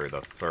for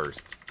the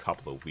first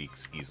couple of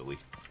weeks easily.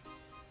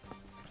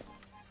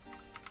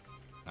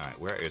 Alright,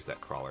 where is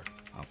that crawler?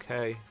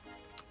 Okay.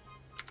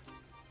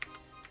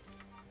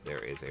 There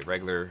is a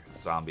regular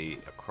zombie,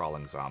 a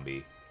crawling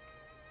zombie.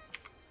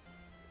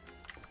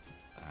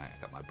 Alright,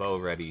 I got my bow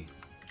ready.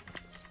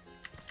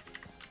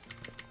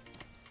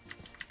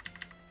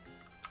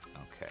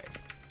 Okay.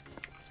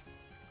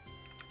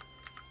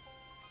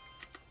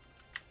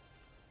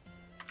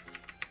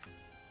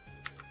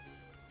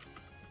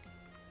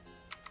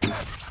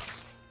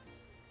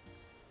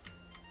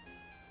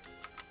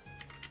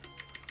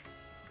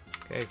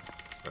 Okay,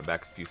 run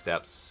back a few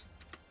steps.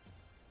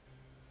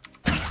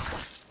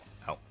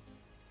 Ow.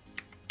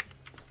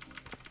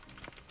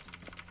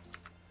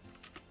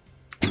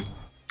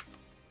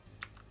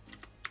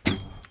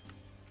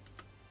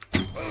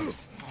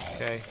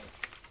 Okay.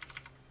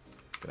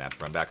 Gonna have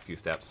to run back a few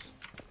steps.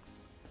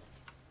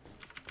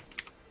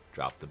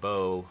 Drop the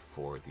bow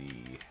for the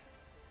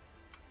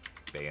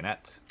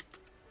bayonet.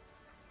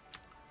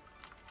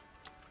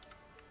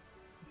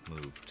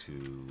 Move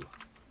to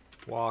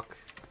walk.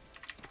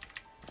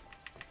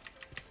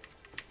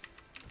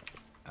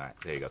 Alright,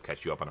 there you go.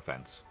 Catch you up on a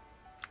fence.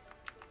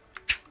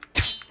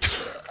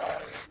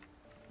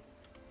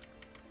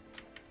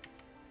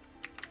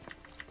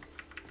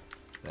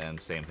 Then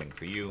same thing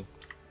for you.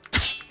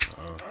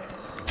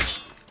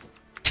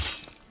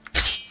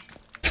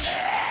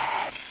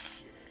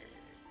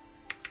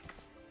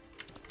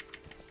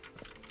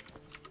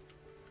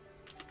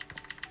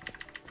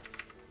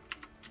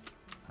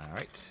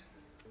 Alright.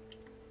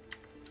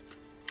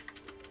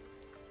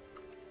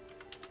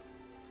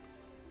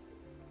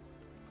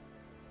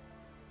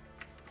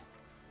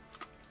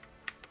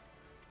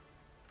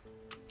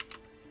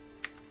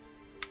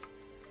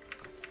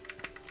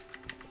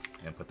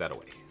 And put that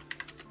away.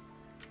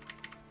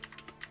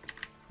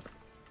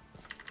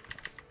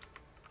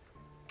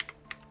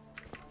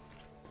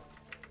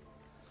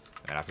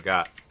 And I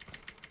forgot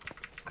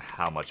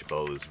how much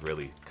bows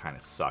really kind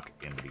of suck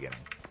in the beginning.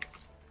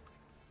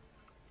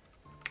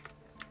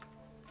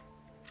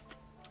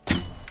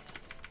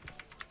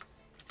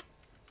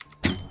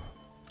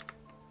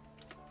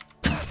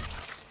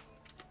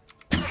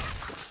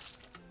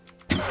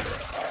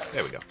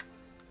 There we go.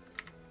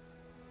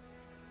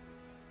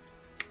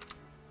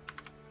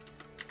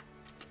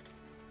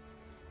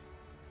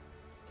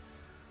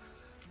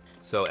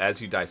 So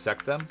as you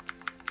dissect them,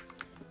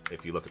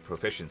 if you look at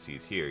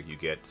proficiencies here, you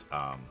get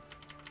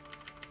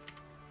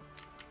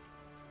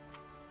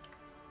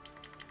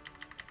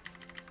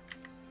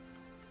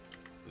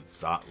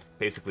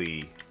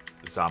basically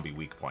zombie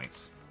weak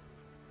points.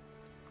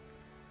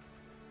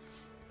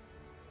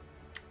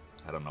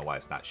 I don't know why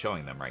it's not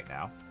showing them right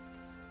now.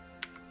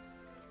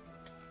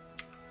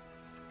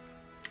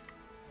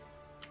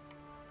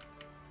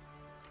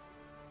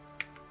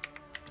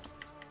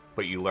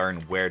 But you learn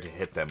where to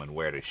hit them and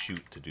where to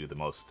shoot to do the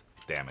most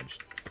damage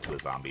to a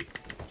zombie.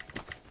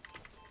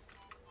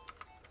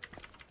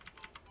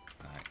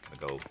 Alright,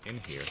 gonna go in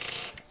here.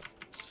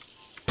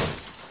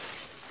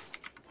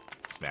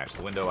 Smash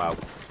the window out.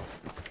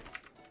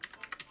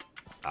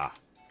 Ah.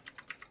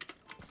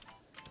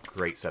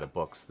 Great set of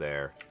books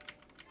there.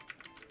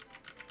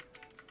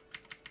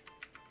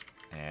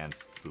 And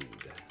food.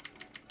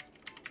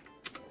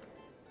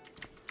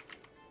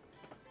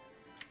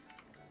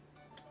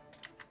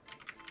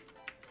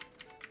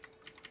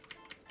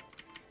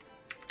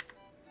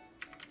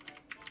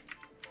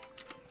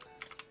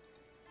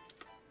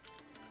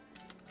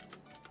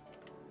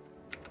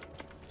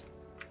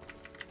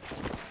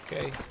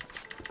 Okay.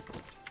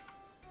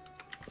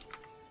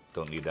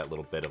 Don't need that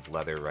little bit of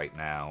leather right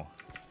now.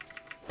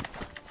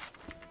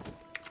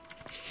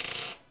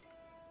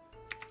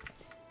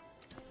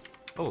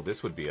 Oh,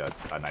 this would be a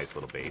nice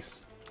little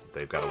base.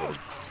 They've got a little...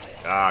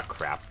 Ah,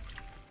 crap.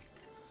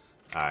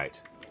 Alright.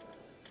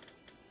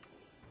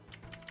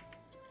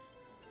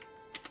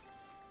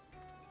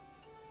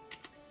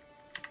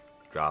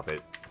 Drop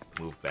it.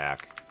 Move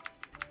back.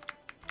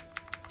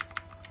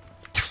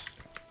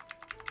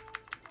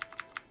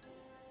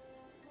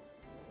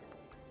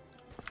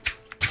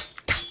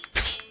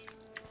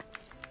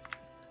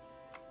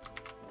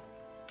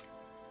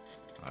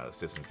 Let's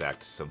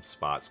disinfect some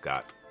spots.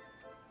 Got...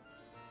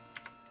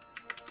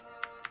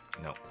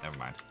 No, never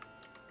mind.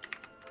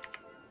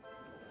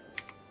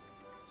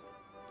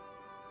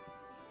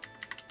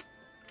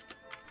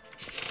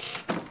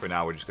 For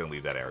now, we're just going to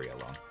leave that area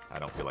alone. I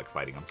don't feel like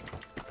fighting them.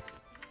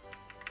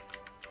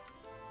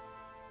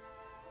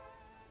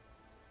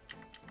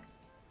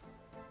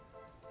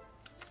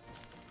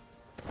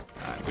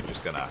 Alright, we're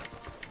just gonna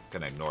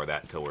ignore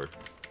that until we're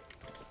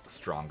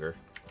stronger.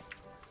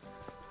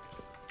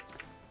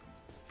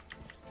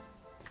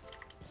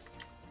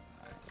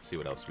 Alright, let's see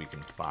what else we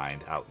can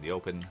find out in the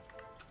open.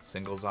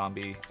 Single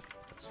zombie.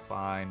 That's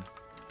fine.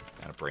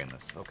 And a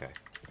brainless. Okay.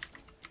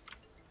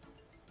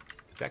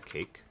 that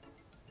cake?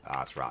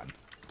 Ah, it's rotten.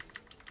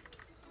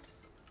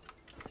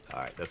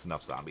 Alright, that's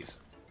enough zombies.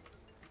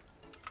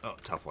 Oh,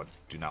 tough one.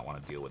 Do not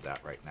want to deal with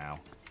that right now.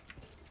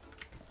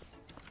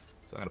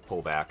 So I'm going to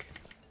pull back.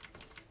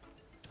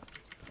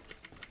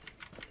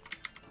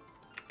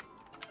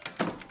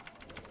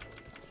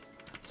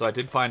 So I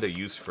did find a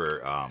use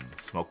for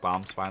smoke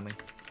bombs, finally.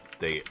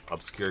 They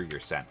obscure your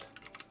scent.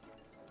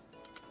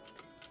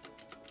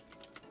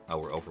 Oh,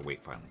 we're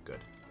overweight finally.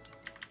 Good.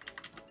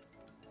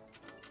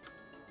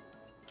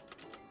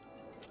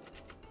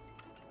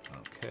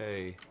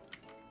 Okay.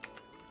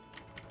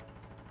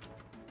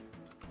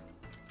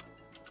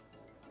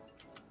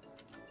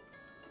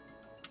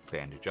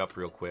 Bandage up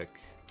real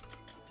quick.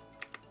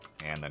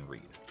 And then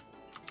read.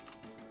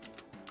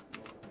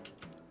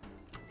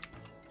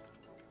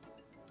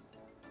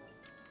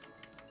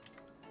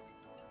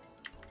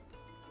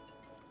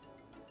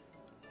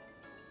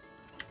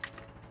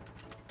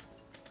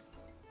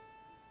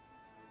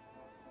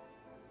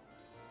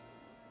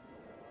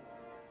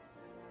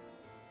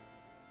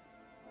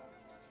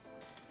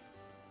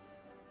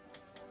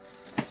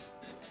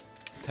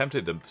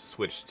 Tempted to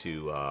switch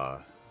to,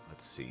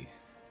 let's see.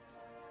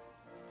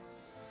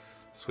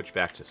 Switch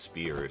back to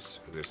spears.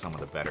 They're some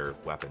of the better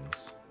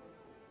weapons.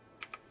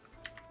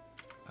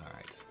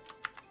 Alright.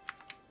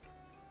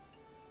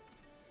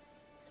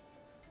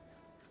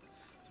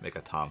 Let's make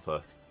a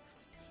tonfa.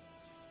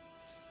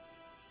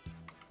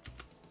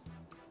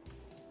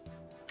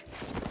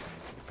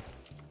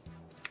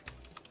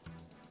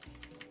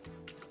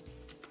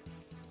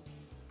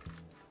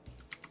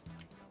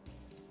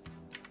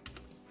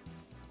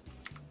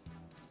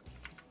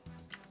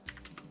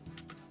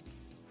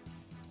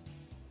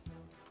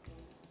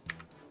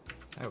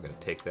 Now we're going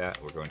to take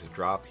that. We're going to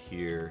drop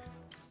here.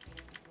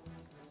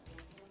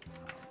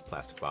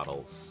 Plastic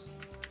bottles.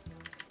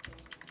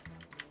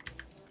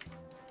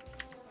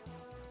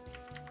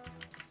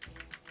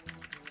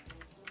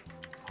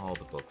 All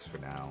the books for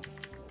now.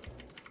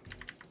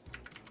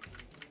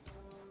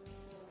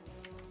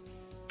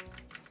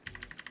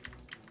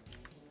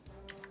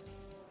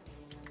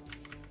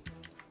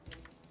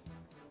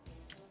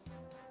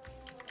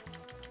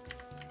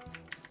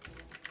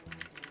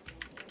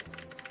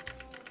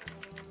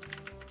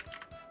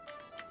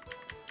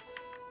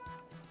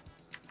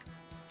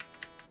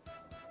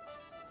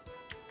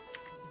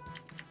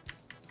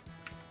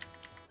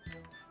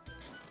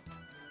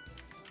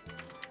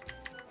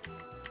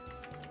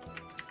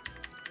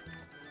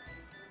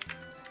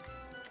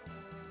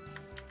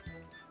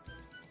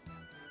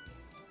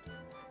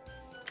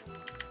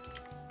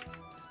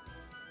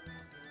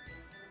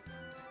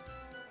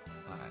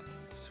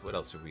 What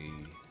else are we...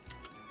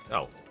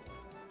 Oh.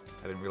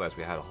 I didn't realize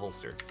we had a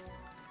holster.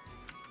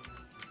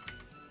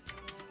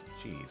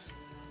 Jeez.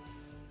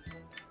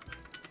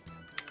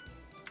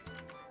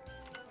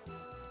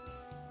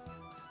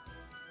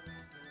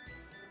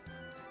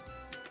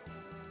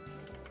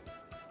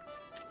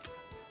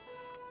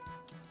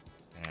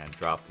 And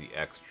drop the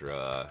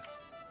extra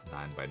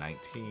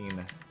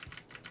 9x19.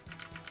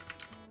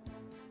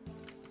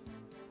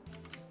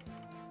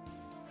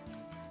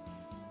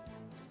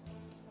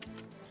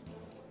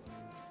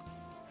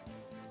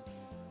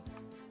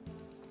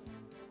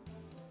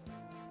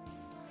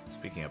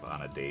 Speaking of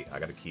on a date, I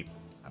gotta keep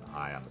an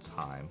eye on the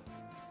time.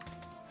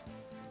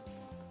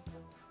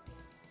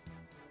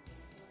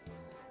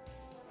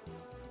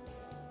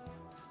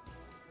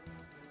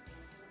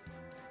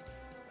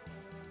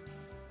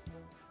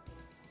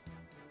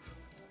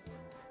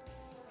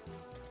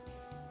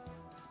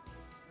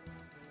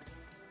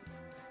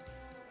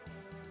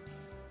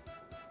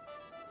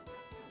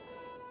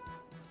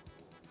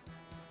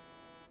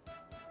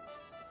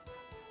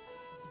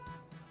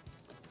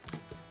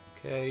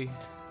 Okay.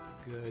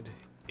 Good.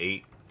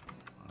 8.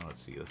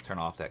 Let's see. Let's turn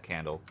off that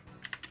candle.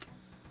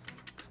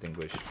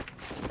 Extinguish.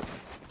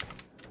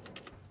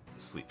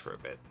 Sleep for a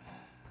bit.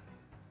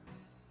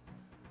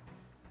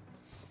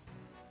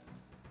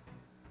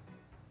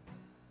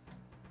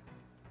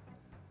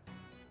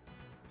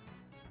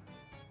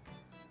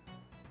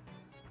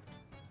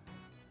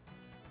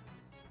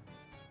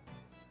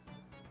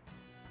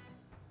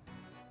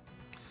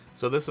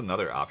 So this is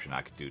another option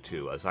I could do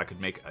too, is I could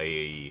make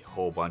a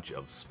whole bunch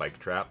of spike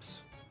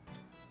traps.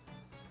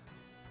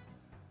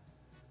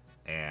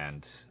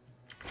 And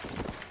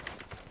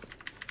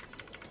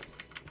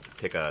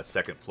pick a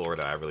second floor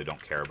that I really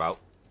don't care about.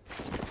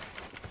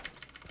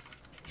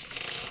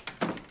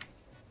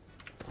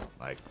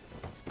 Like,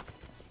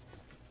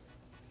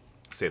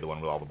 say the one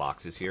with all the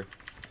boxes here.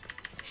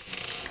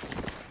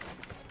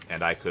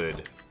 And I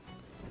could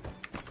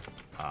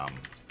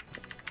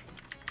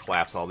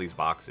collapse all these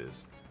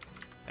boxes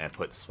and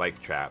put spike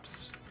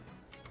traps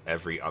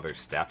every other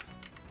step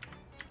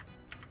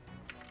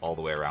all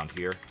the way around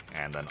here,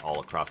 and then all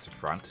across the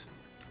front,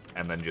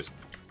 and then just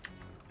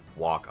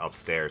walk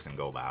upstairs and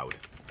go loud.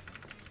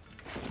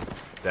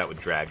 That would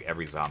drag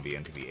every zombie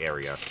into the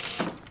area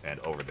and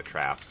over the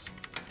traps.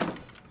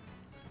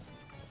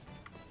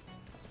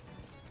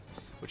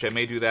 Which I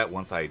may do that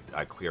once I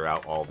clear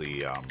out all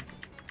the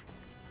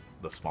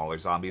the smaller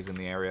zombies in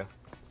the area.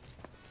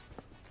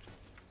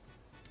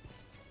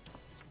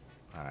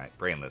 Alright,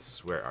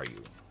 Brainless, where are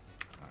you?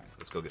 Alright,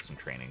 let's go get some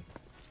training.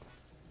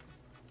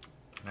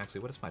 And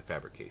actually, what is my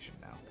fabrication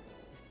now?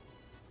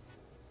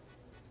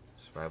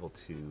 Survival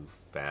 2,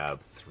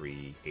 Fab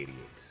 3, 88.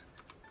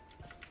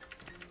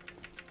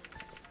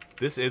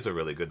 This is a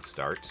really good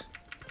start.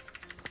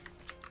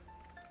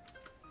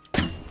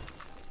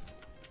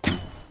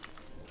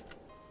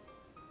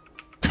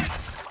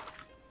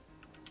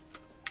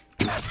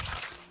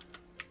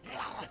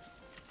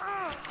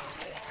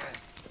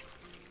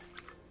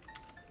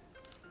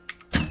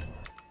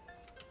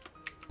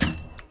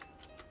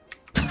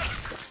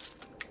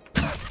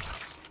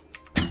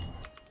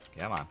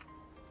 Come on.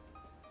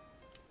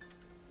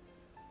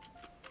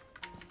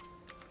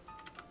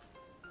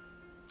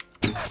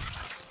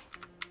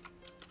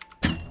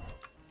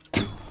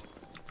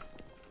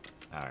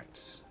 Alright.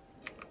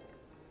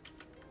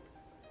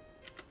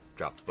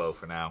 Drop the bow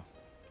for now.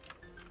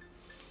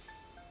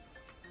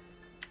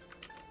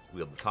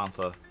 Wield the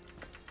Tonfa.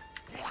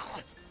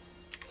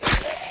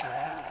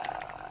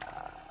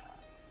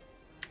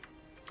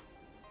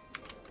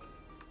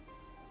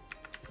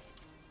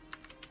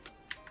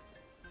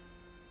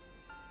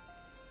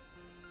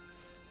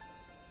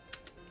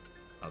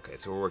 Okay,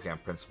 so we're working on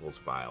principles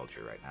of biology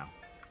right now.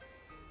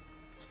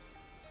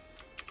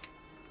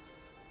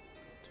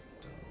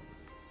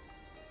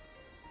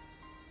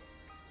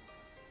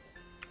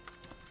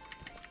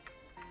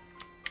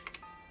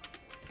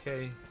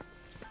 Okay.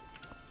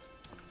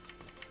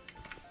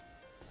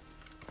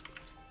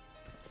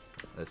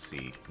 Let's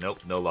see. Nope,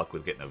 no luck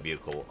with getting a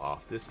vehicle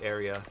off this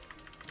area.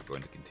 We're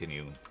going to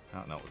continue.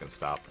 Oh, no, we're going to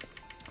stop.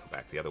 Go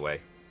back the other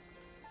way.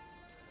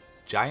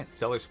 Giant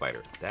cellar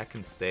spider. That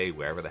can stay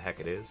wherever the heck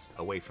it is,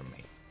 away from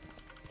me.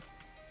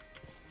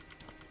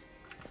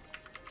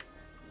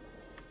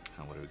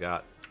 What do we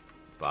got?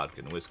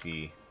 Vodka and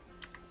whiskey.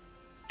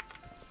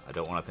 I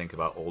don't want to think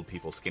about old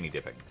people skinny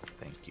dipping.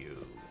 Thank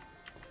you.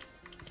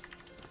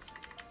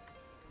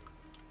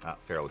 Ah,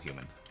 feral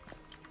human.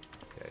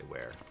 Okay,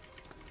 where?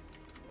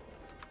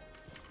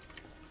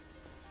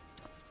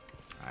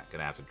 Alright,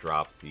 gonna have to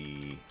drop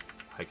the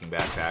hiking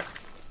backpack.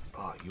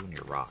 Oh, you and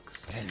your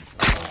rocks.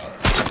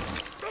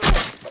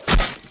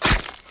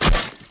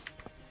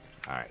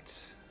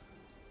 Alright.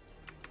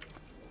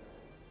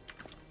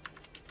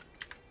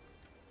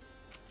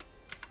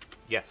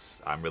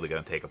 Yes, I'm really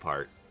gonna take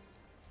apart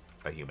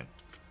a human.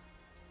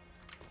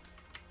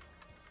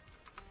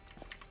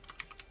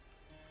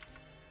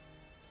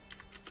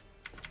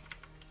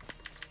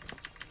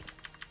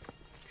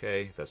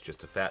 Okay, that's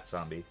just a fat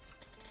zombie.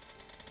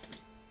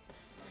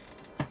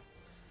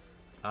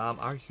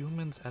 Are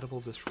humans edible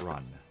this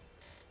run?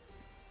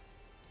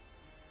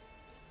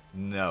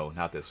 No,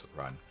 not this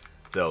run.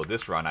 Though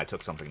this run I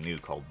took something new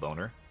called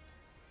Boner.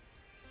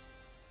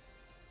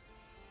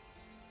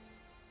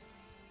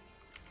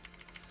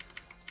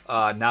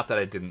 Not that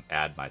I didn't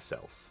add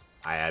myself.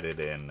 I added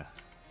in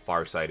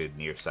Farsighted,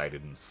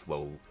 Nearsighted, and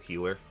Slow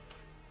Healer.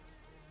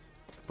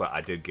 But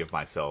I did give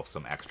myself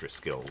some extra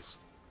skills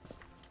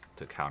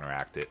to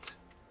counteract it.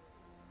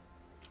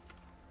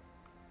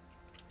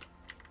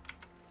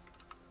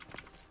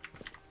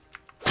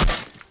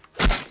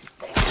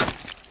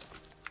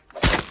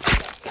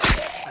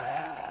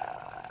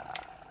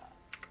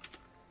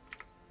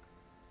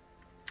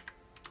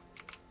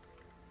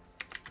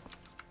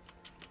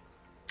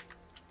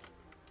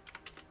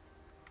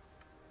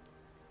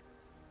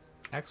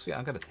 Actually,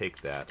 I'm going to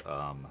take that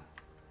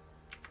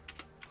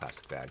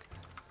plastic bag.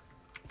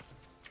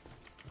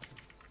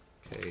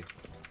 Okay.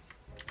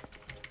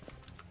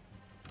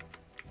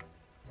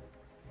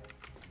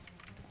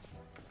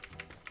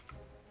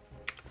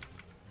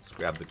 Let's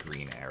grab the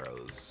green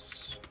arrows.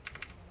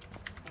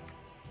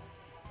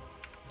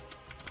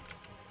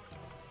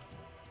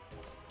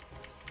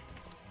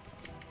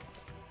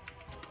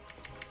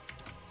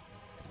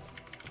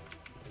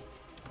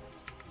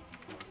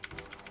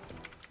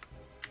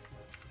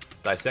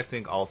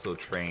 Dissecting also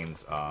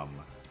trains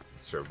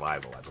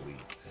survival, I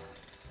believe.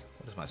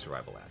 What is my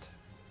survival at?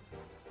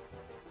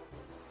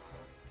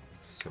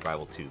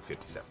 Survival 2,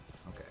 57.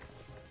 Okay.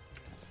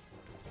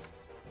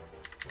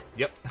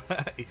 Yep.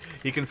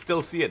 He can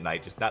still see at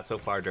night, just not so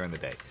far during the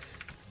day.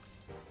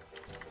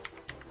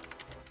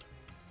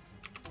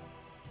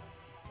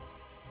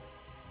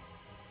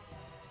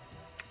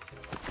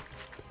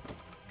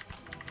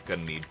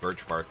 Gonna need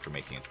birch bark for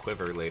making a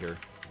quiver later.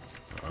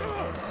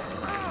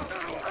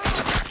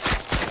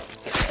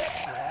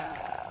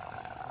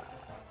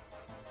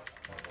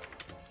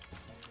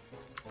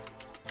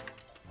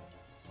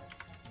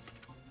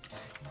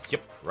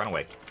 Yep, run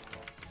away.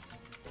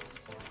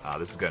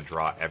 This is going to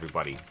draw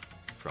everybody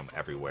from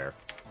everywhere.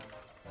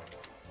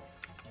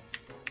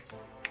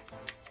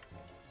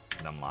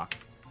 Numlock.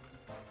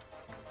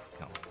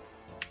 No.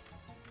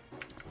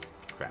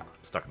 Crap, I'm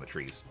stuck in the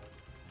trees.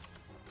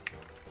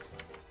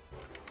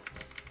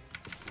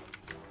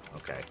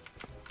 Okay.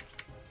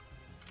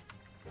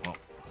 Well,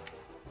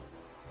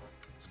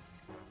 it's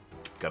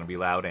gonna be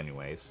loud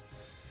anyways.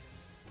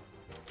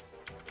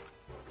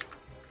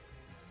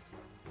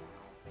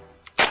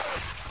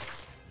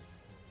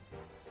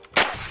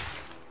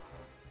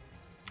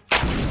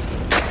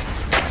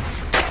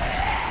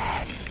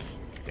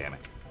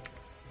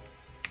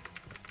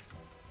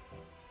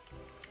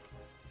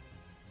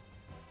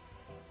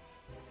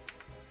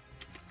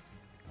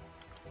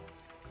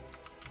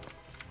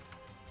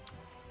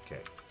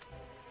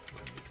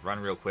 run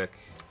real quick.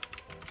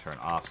 Turn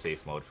off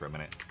safe mode for a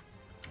minute.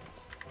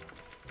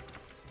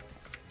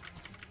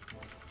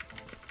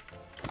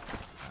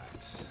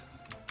 Alright.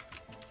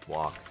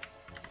 Walk.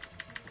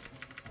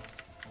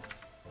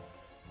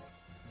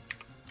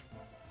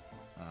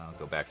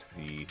 Go back to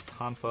the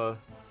Tonfa.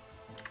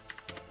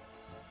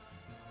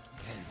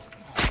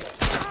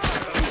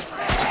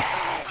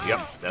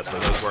 Yep, that's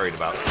what I was worried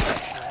about.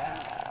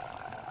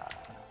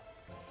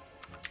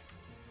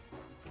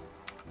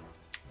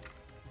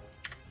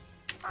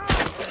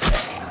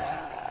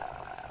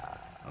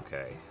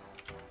 Okay.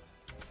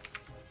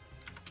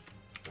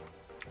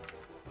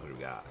 What do we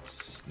got?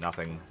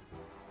 Nothing.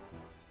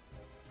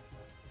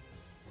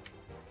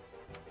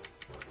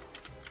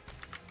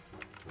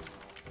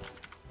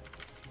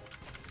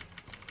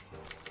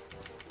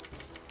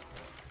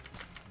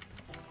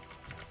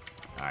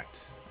 Alright.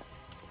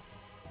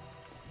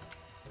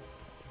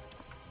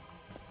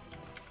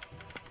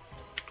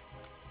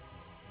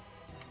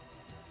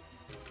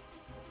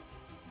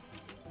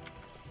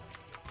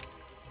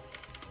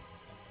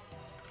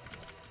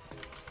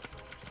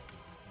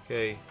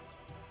 Okay.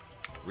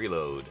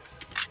 Reload.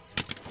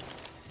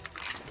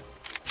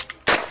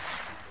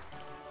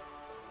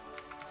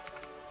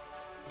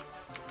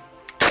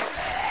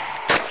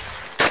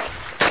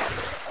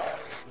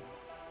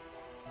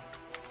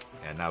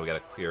 And now we gotta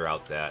clear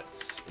out that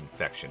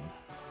infection.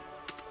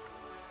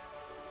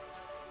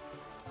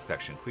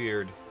 Infection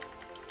cleared.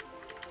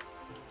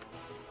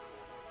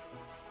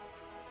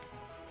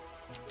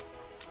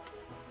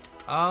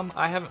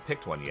 I haven't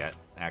picked one yet,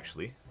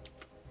 actually.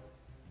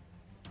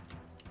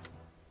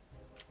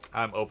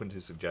 I'm open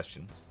to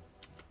suggestions.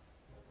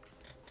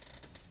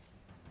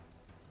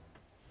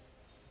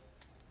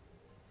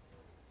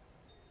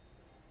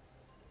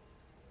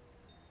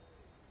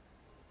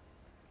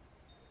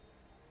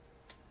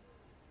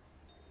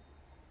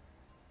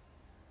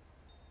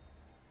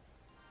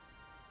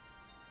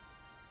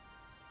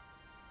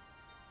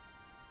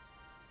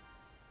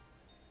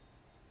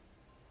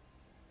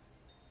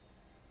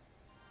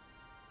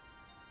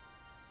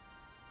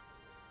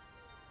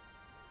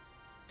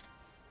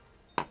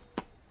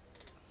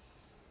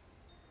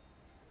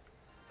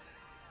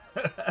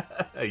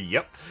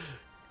 Yep.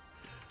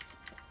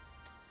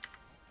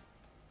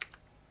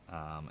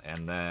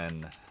 And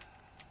then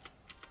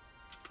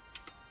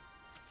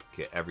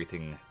get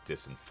everything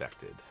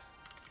disinfected.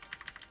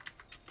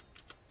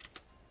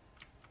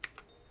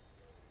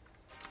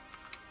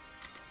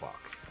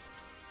 Walk.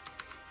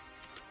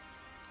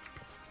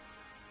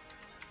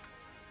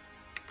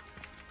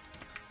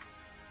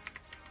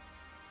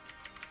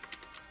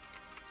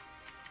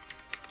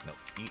 Nope.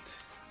 Eat.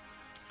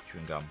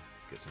 Chewing gum.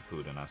 Get some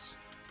food in us.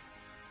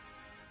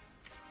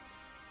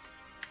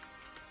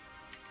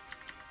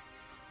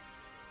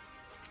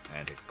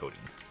 And take a coating.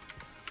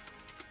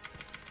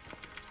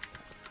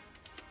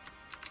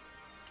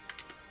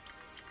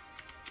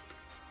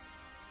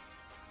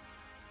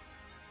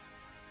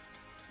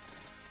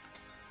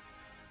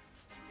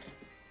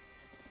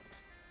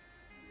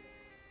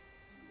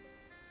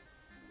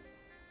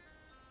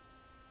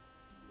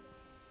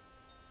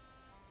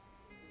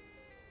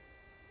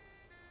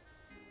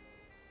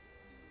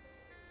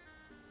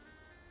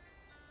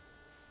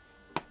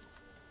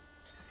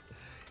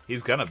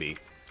 He's gonna be.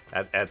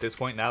 At this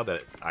point now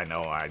that I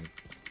know I'm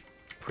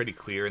pretty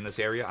clear in this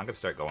area, I'm gonna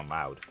start going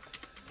loud.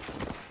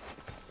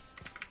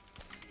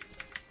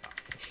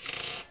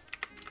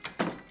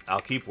 I'll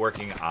keep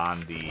working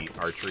on the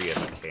archery as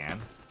I can,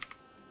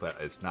 but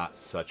it's not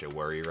such a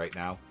worry right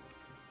now.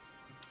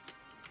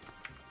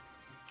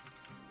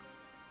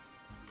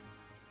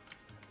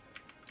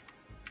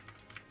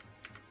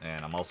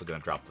 And I'm also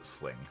gonna drop the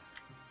sling.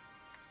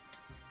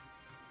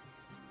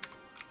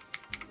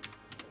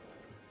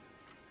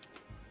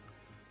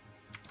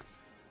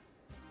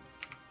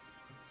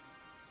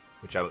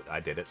 Which I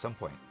did at some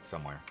point,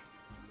 somewhere.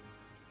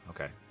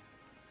 Okay.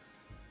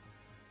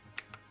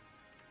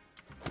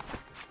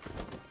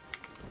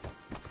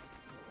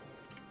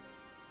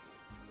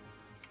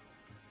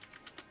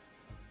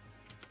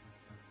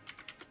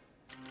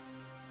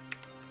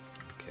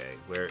 Okay,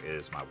 where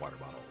is my water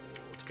bottle?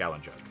 It's a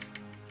gallon jug.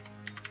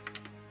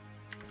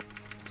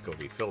 Let's go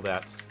refill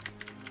that.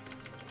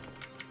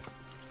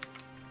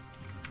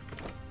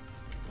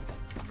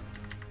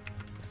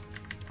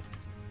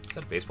 Is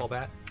that a baseball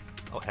bat?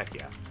 Oh, heck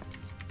yeah.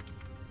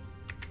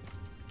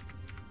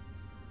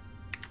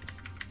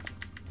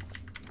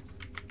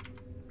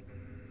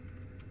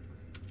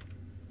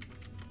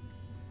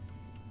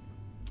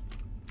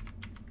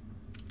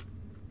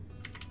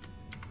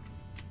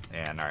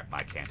 And, alright, my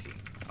canteen.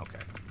 Okay.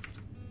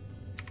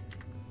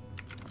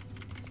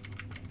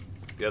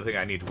 The other thing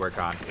I need to work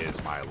on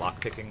is my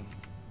lockpicking.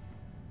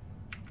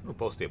 Ooh,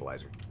 bow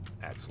stabilizer.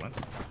 Excellent.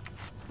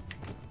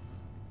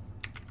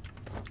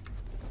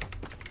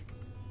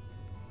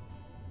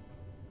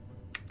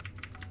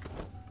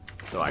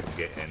 So I can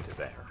get into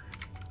there.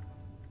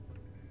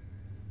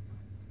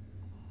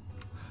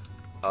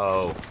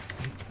 Oh,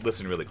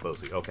 listen really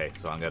closely. Okay,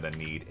 so I'm gonna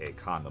need a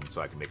condom so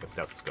I can make a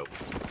stethoscope.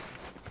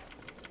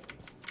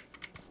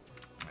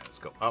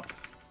 go up.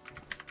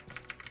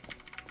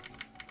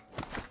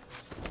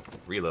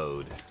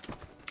 Reload.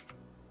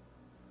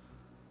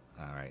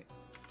 Alright.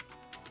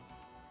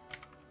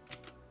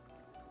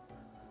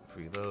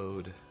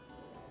 Reload.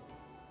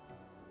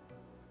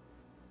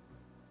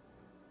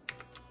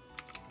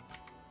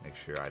 Make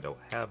sure I don't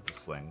have the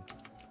sling.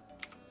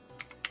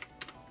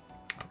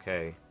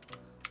 Okay.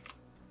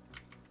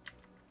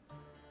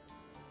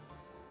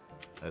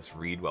 Let's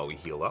read while we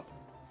heal up.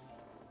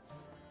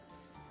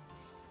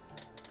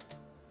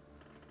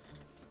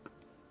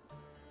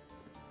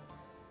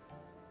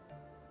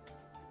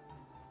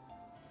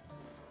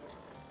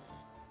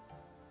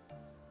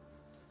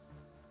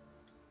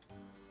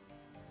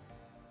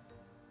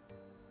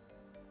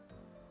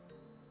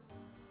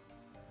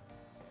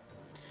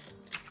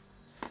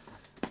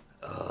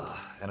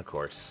 And of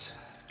course,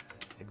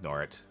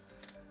 ignore it.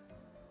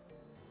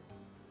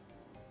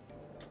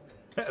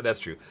 That's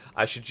true.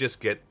 I should just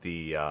get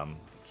the,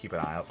 keep an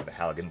eye out for the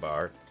Halligan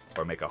bar,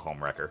 or make a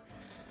home wrecker.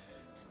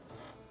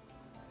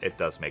 It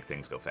does make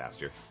things go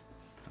faster.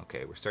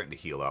 Okay, we're starting to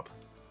heal up.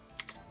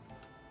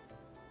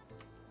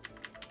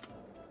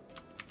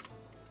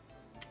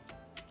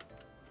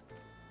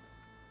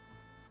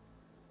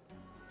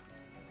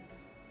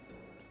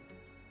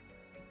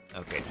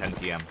 Okay, 10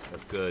 p.m.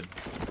 That's good.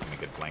 Let me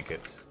get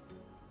blankets.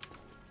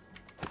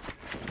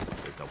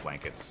 There's no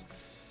blankets.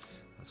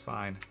 That's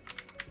fine.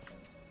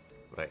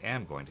 What I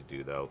am going to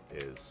do, though,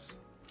 is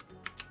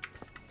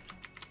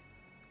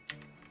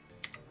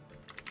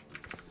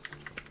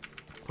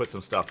put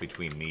some stuff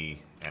between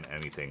me and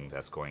anything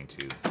that's going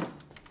to...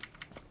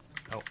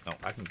 Oh, no,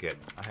 I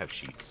have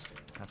sheets.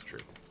 That's true.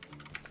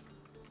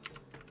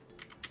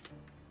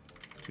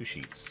 2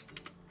 sheets.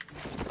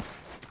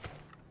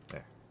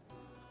 There.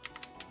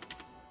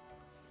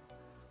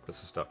 Put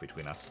some stuff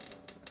between us.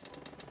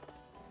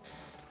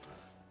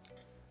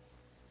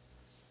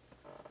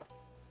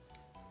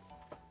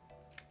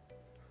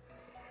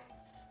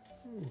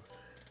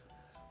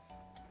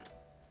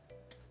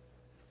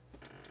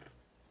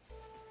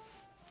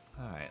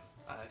 Alright,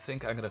 I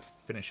think I'm going to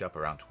finish up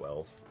around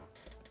 12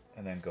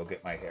 and then go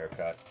get my hair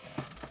cut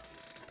and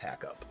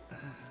pack up.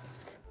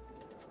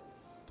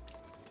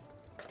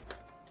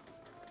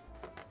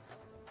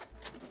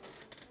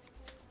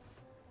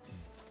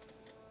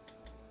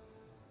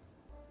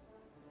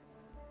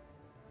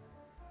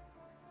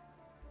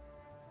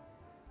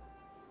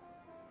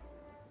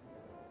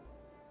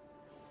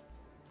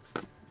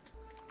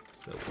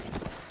 So,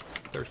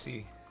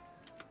 thirsty.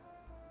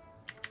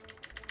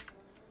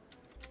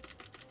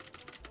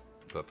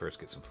 But first,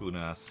 get some food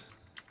in us.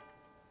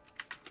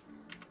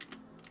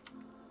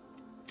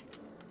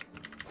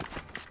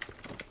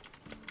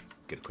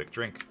 Get a quick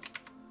drink.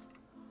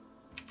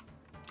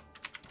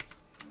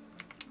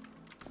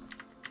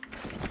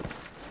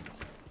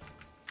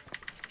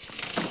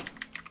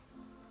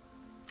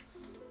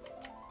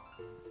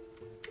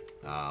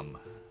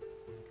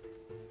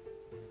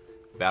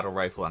 Battle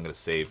rifle I'm going to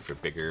save for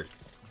bigger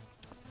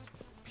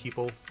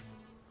people.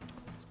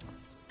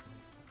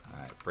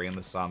 Alright,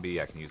 brainless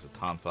zombie I can use a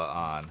tonfa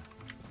on.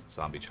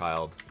 Zombie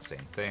child,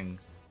 same thing.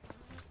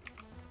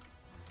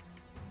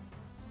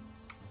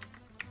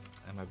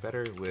 Am I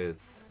better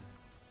with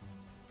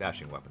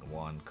bashing weapon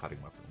 1, cutting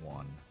weapon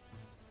 1,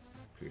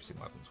 piercing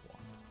weapons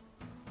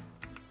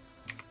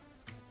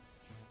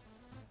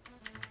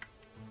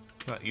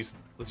 1?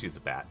 Let's use the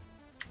bat.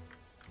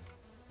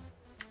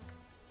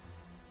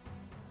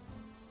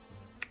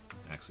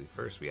 Actually,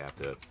 first we have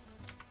to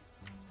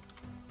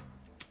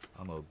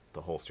unload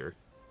the holster.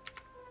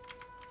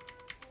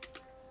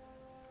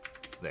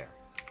 There.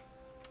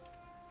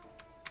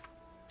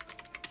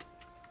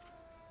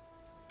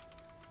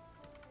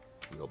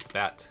 Wield the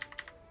bat.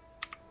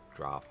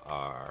 Drop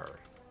our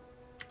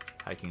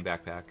hiking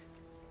backpack.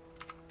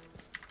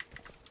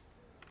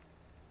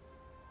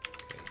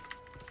 Okay.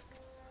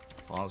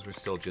 As long as we're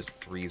still just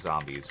 3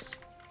 zombies,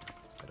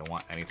 I don't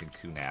want anything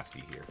too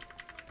nasty here.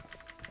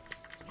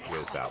 Clear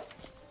this out.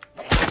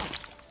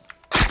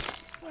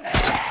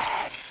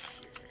 Alright.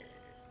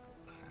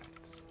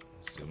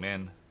 Zoom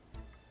in.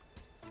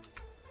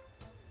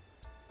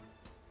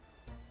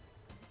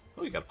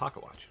 Oh, you got a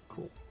pocket watch.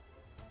 Cool.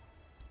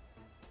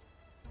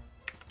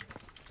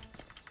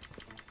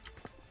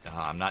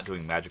 I'm not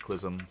doing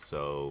magicalism,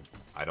 so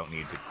I don't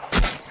need to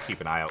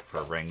keep an eye out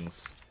for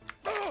rings.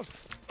 Oh,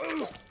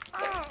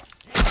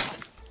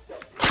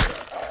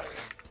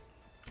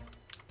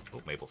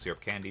 maple syrup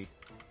candy.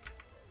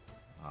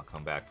 I'll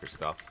come back for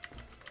stuff.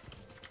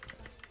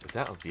 Is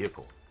that a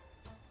vehicle?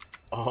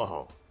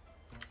 Oh.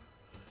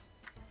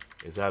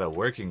 Is that a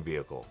working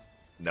vehicle?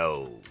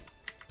 No.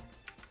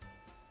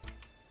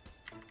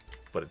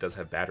 But it does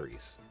have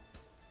batteries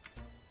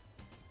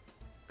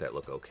that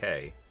look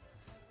okay.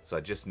 So I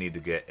just need to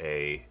get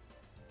a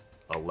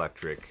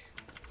electric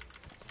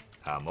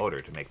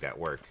motor to make that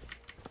work.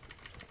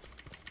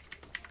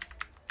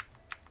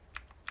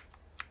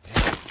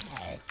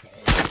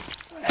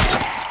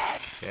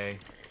 Okay,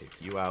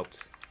 take you out.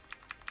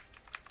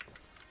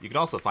 You can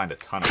also find a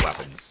ton of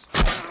weapons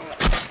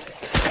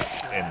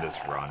in this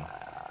run.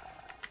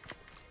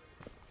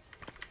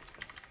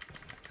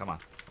 Come on.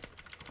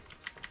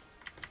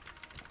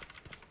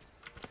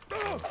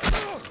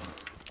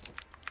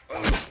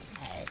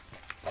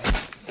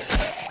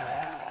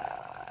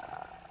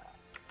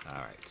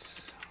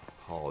 Alright.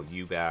 Haul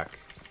you back.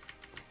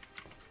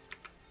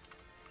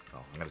 Oh,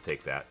 I'm gonna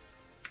take that.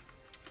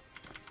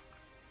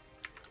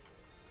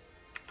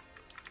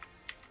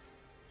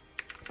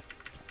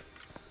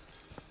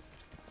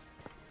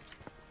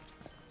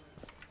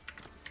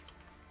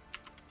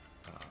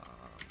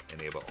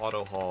 Enable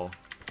auto haul.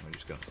 I'm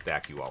just gonna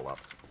stack you all up.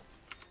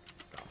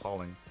 Stop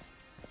hauling.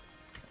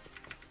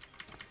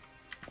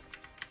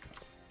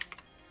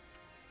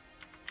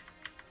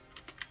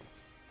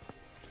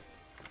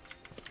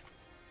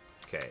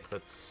 Okay,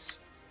 let's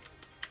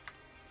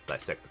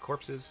dissect the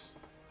corpses.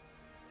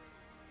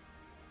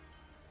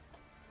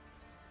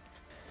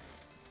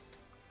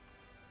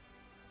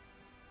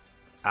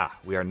 Ah,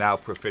 we are now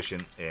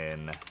proficient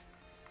in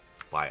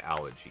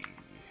biology.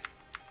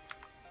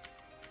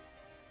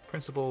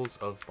 Principles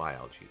of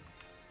biology.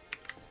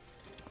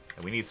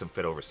 And we need some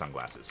fit-over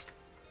sunglasses.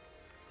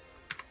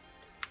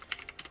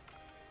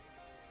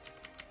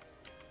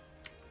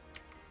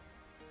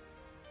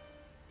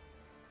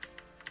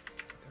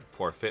 They're a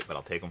poor fit, but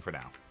I'll take them for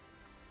now.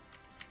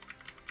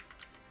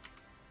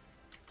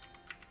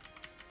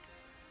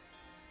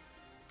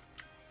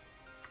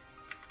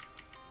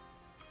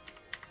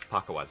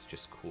 Pocket watch is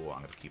just cool. I'm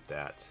going to keep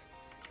that.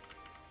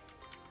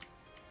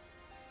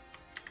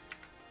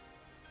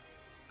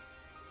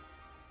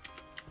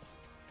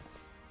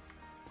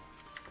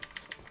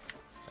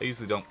 I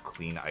usually don't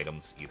clean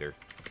items either.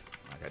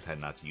 Like, I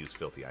tend not to use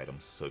filthy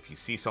items. So if you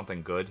see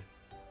something good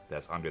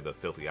that's under the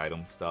filthy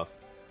item stuff,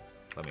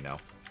 let me know.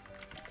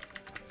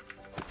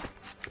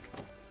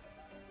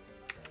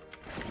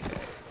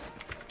 Okay.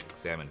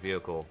 Examine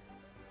vehicle.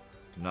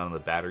 None of the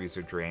batteries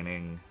are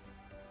draining.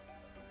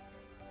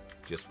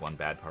 Just one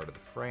bad part of the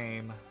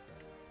frame.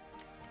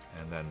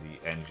 And then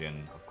the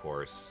engine, of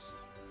course,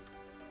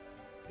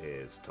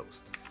 is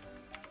toast.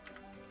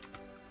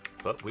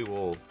 But we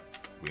will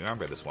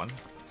remember this one.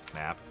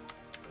 Map,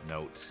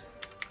 note,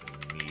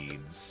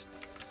 needs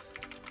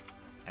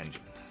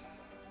engine.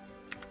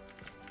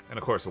 And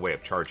of course a way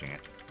of charging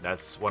it.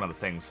 That's one of the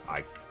things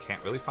I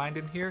can't really find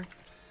in here,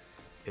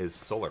 is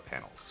solar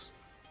panels.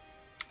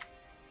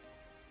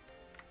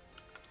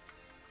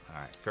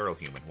 Alright, feral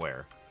human,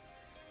 where?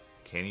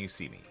 Can you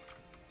see me?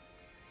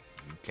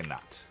 You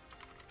cannot.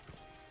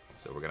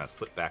 So we're gonna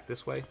slip back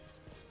this way.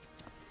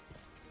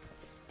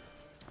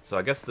 So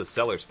I guess the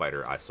cellar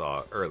spider I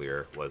saw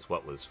earlier was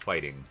what was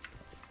fighting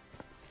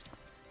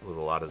with a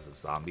lot of the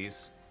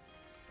zombies.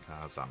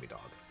 Zombie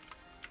dog.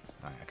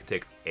 Alright, I could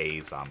take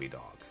a zombie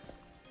dog.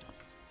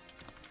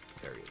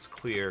 This area is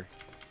clear.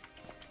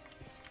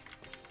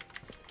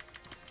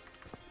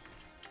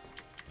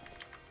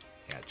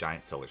 Yeah,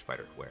 giant cellar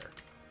spider. Where?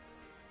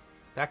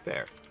 Back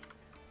there.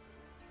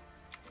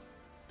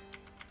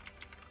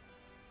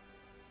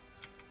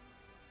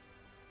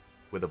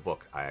 With a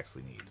book I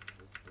actually need.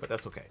 But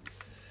that's okay.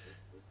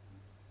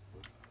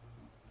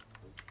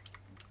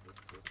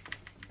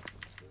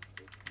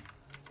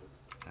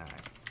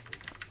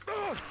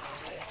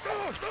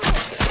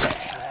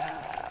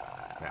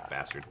 That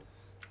bastard.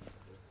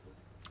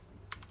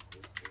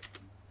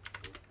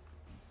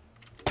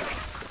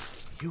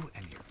 You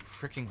and your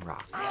freaking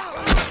rocks.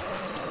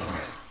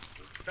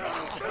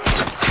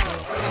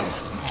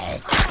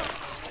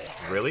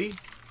 Really?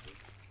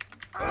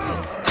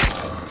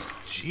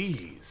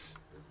 Jeez.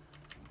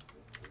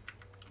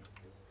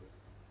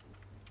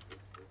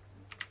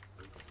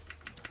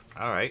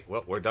 Alright,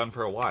 well, we're done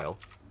for a while.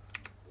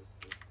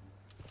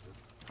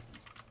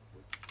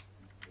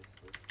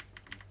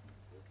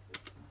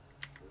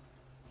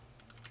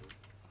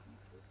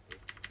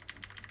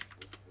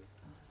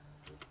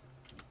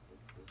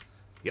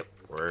 Yep,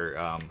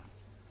 we're,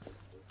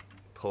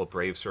 pull a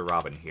brave Sir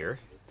Robin here.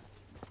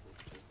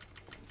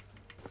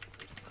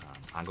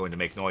 I'm going to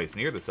make noise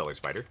near the cellar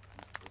spider.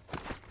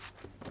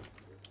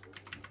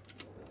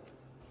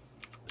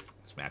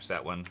 Smash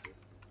that one.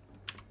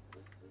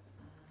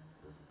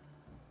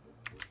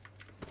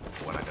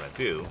 What I'm going to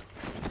do...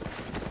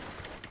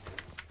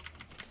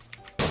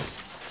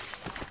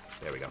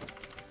 There we go.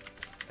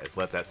 Is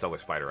let that cellar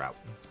spider out.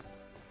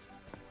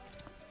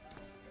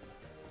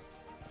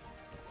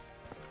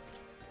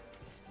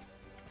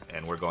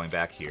 And we're going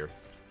back here.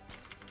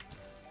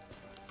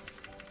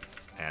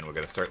 And we're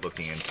going to start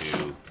looking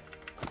into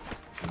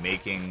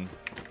making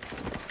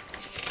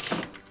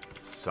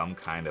some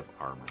kind of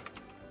armor.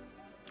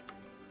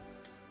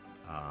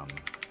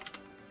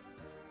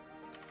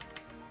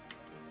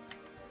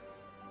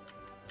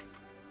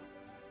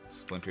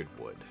 Splintered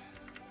wood.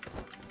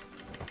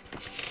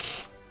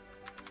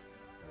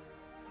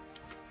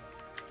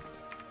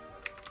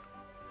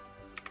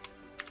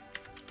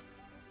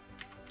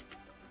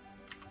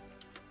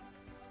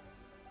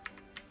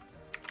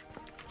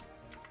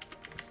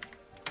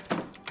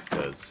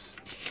 Because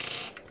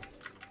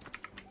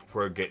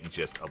we're getting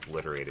just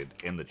obliterated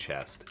in the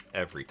chest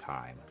every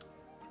time.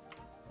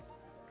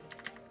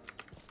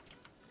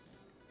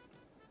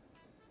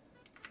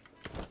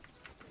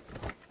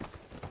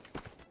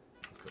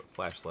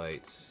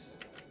 flashlight,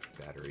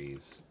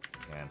 batteries,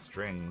 and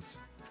strings.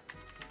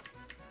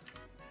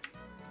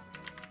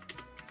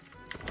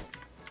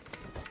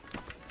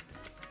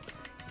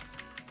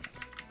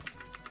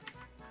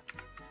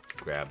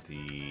 Grab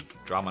the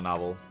drama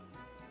novel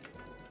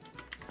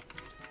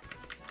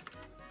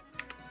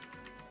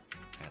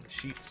and the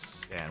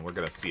sheets, and we're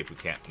gonna see if we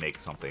can't make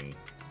something,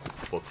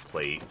 book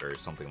plate or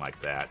something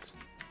like that.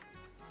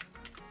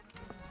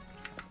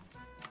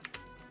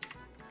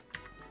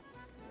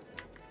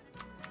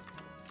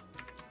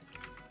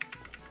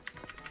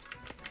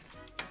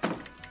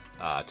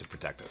 To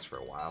protect us for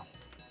a while.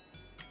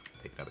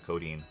 Take another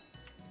codeine.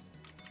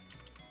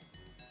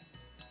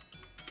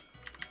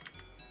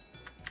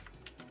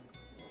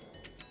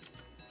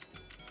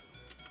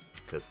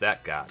 Because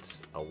that got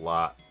a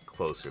lot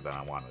closer than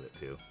I wanted it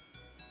to.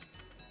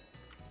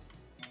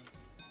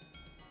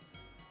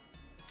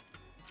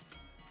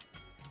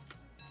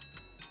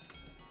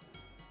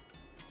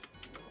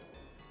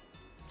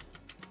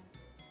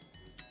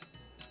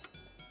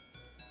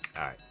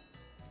 Alright.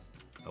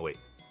 Oh, wait.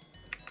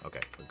 Okay,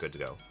 we're good to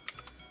go.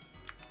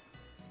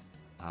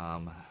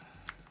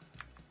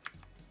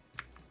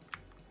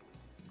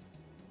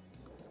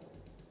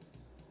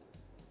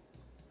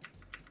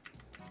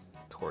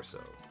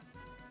 Torso.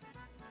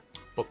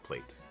 Book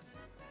plate.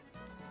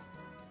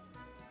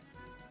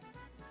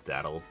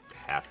 That'll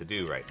have to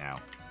do right now.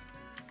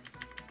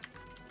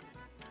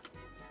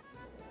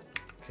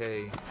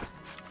 Okay.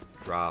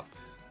 Drop.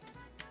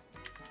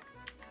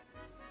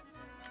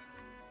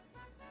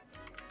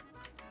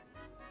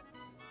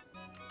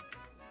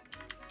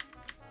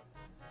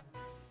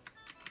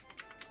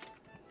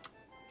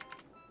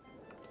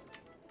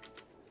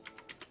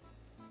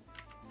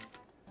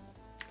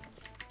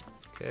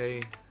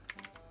 Okay,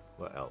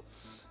 what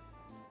else?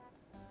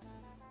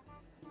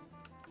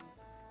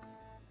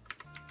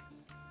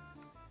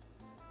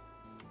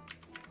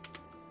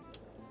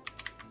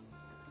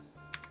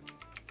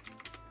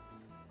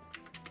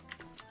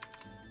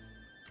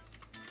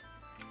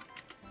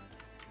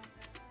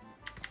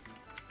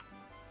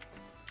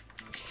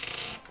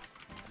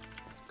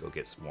 Let's go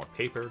get some more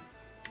paper.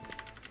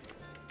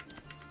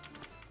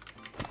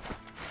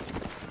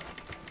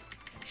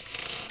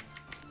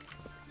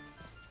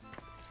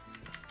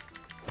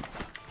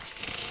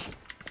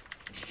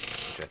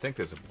 I think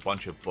there's a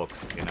bunch of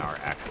books in our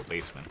actual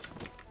basement.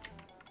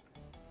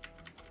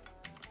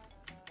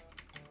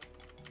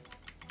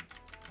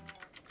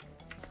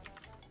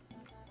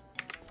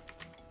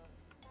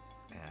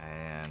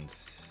 And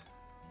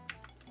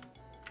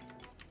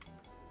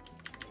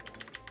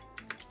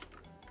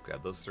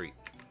grab those 3.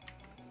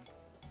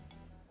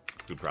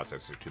 Food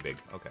processors are too big.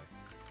 Okay.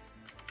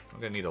 I'm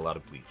gonna need a lot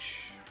of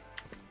bleach.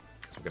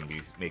 So we're gonna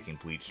be making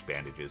bleach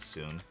bandages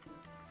soon.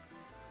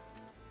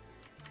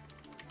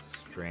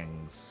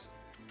 Strings,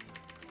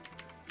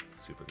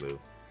 super glue.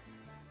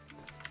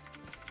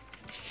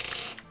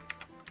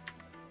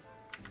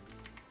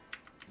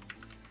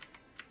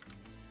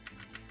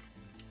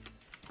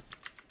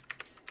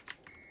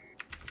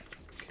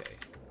 Okay.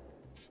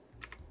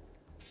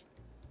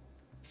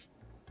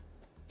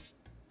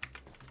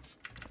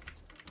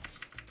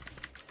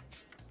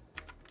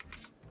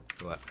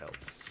 What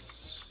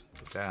else?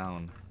 Go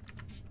down.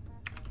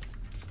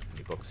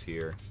 Any books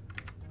here?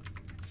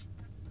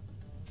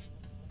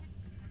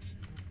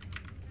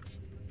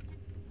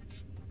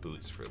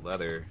 Boots for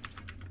leather.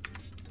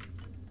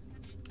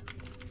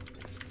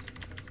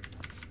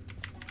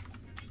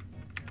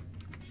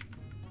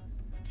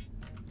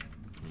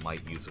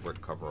 Might use the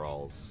work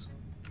coveralls.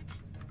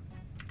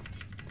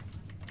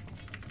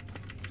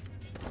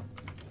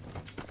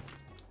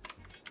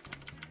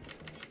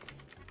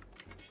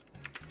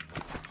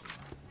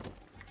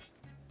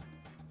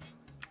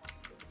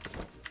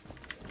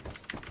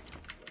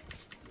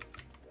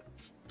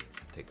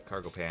 Take the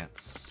cargo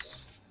pants.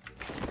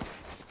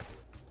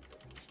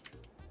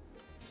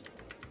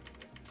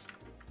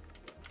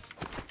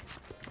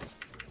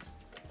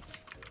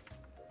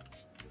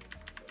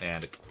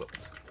 And a quilt.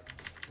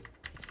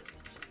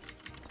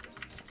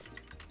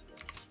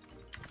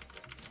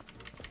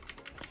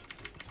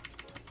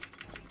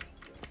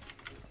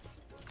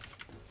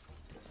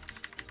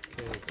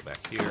 Okay, go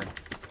back here.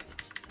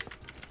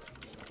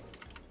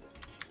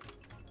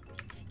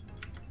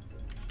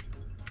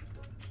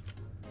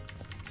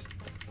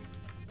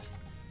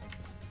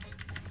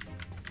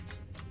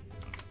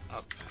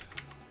 Up.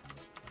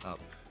 Up.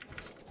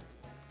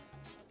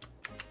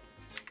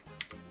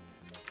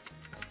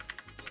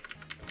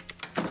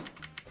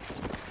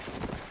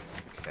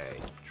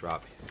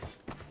 Drop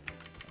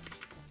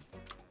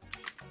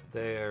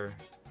there.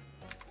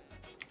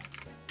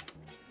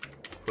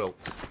 Quilt.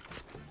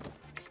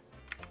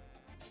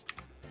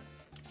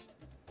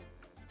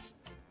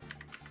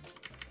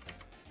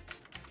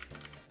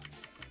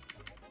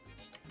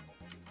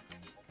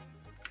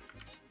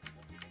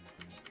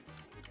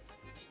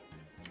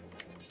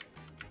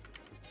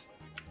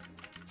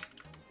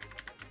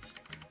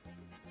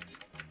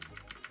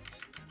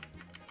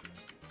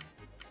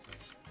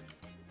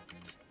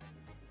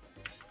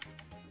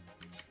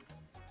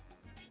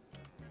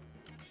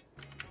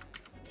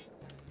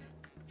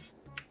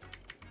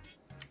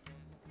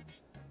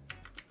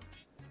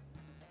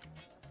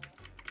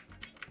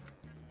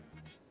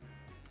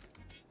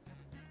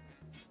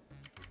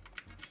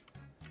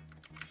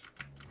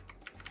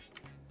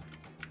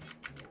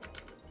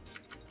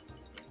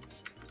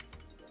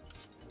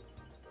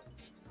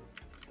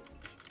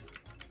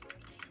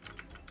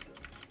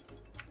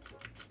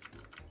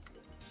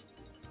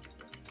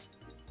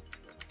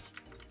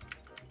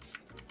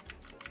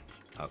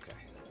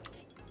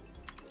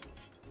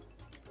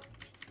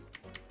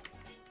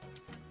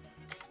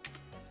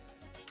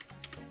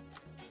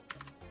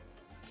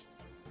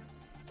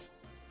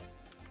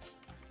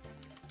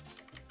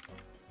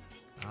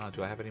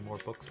 Do I have any more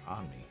books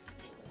on me?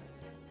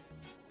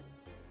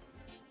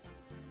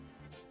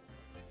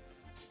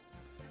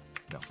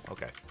 No,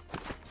 okay.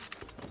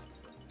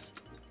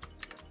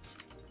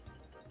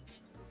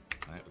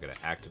 Alright, we're going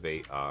to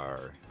activate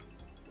our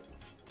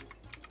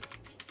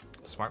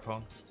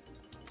smartphone.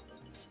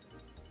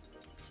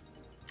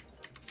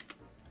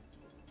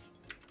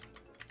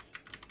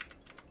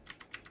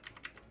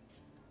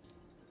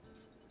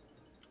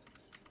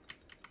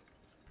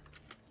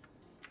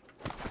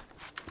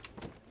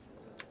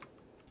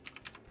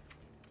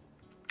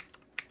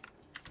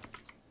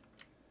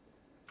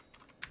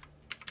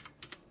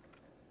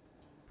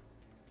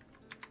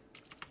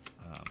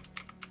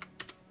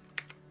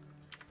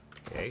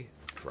 Okay,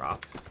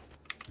 drop.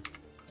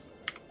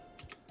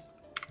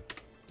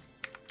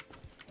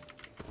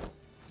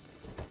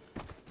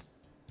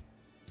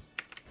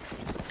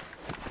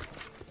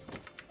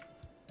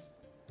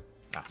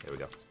 Ah, there we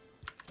go.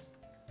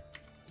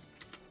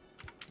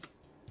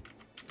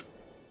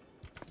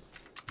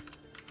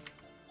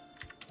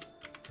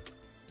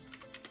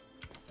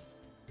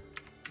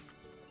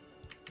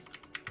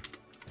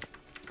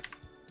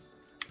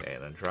 Okay,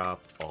 then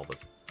drop all the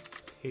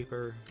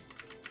paper.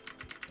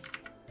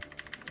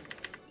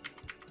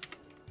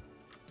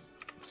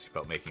 Let's see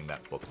about making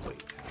that book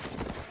plate.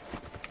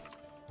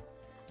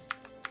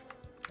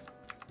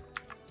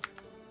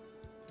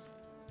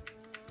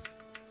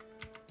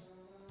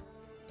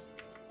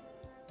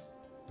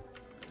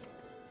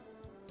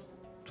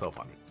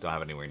 $1,200. Don't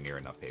have anywhere near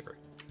enough paper.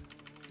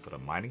 But a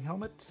mining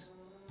helmet?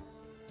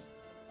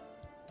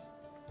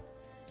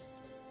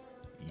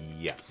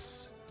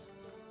 Yes.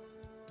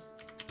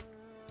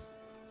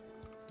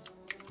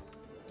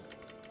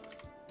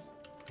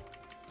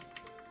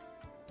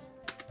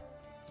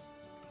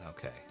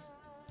 Okay.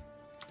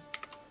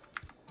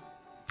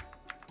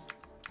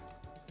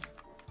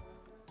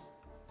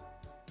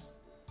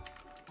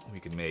 We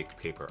can make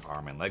paper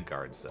arm and leg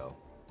guards, though.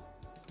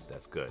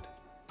 That's good.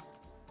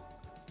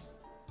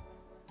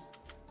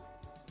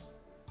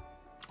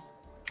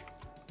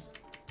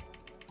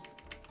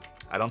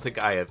 I don't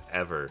think I have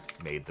ever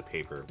made the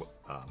paper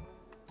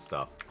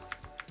stuff.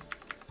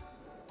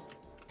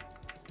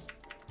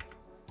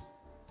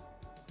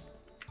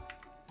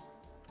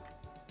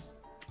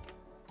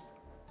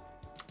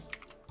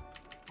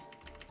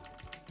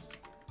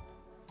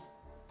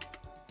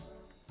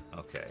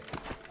 Okay.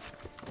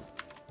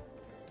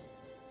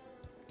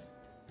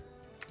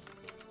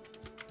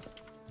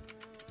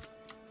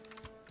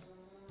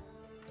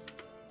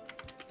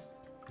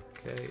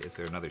 Okay, is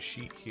there another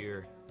sheet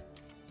here?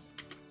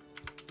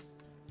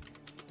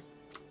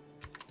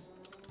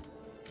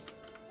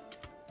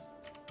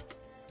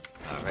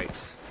 All right.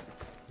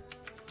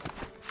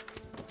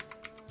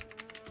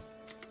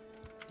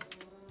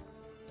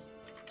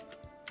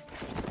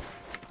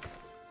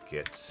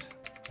 Get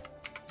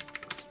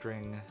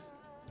string.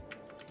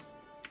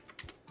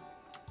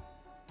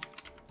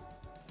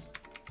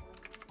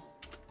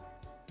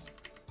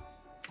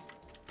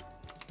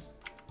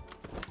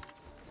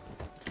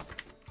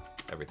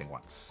 Everything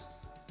once.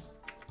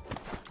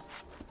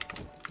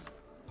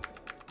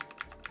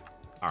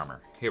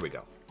 Armor. Here we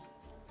go.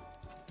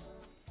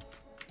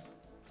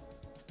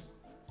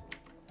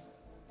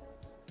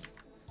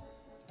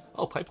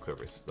 Oh, pipe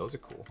quivers. Those are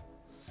cool.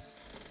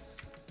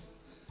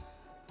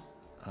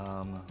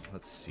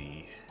 Let's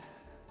see.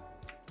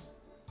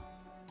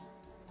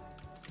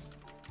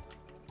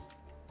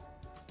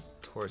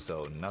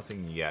 Torso,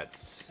 nothing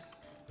yet.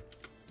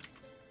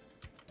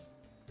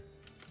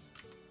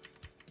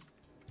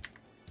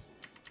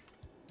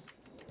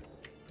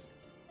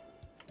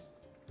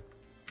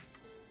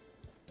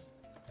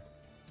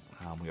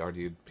 We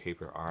already did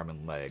paper arm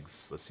and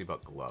legs. Let's see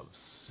about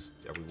gloves.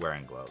 Are we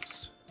wearing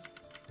gloves?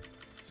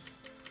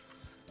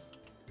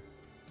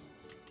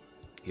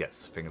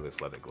 Yes, fingerless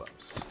leather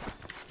gloves.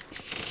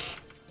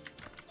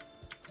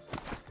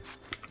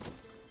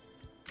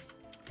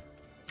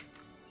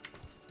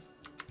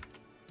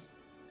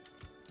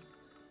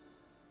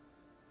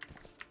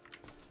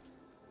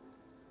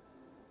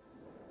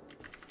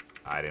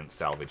 I didn't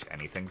salvage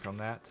anything from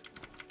that.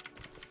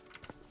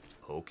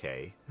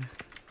 Okay.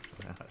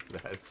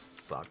 That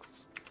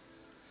sucks.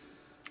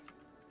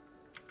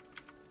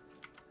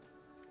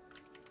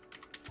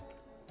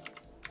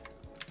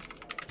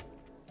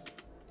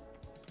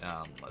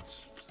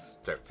 Let's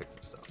start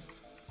fixing stuff.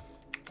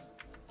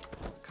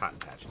 Cotton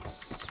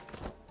patches.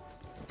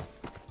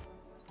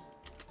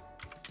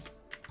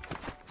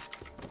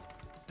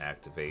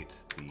 Activate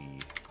the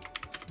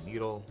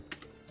needle.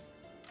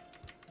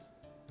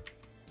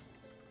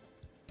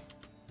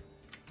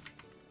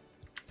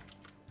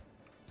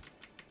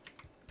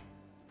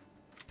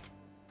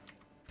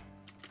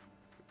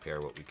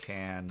 Repair what we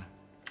can.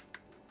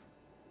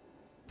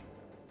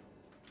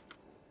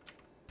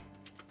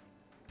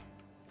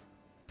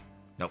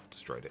 Nope,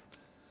 destroyed it.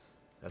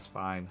 That's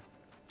fine.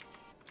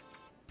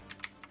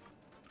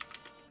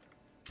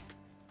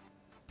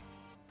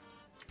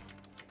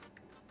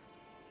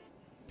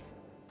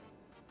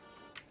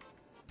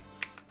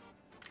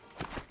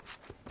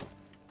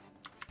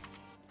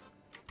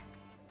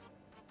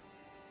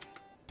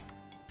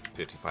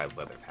 55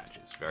 leather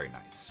patches. Very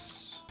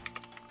nice.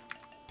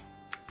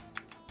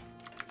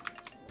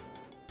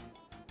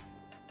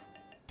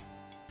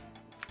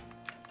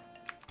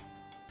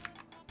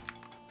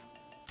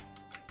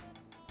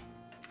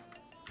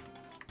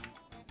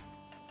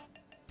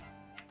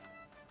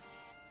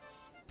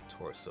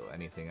 Torso.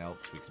 Anything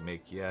else we can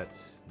make yet?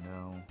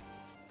 No.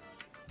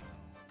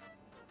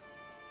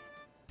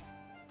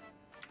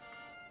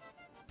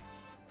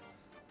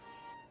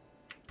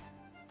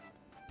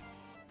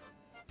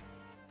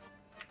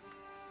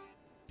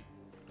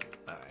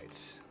 Alright.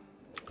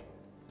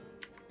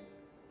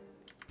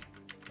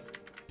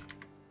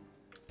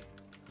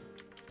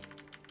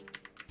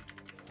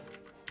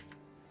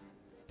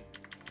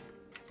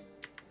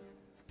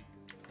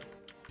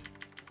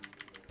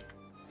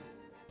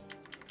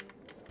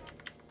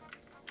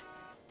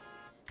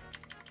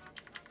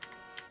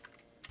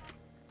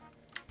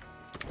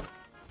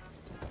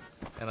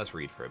 And let's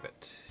read for a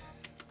bit.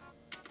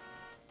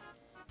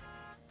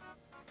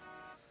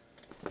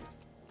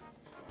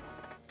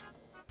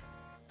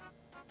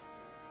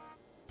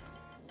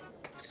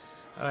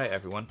 Alright,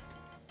 everyone.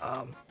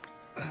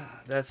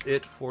 That's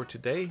it for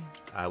today.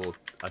 I will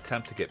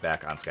attempt to get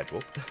back on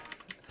schedule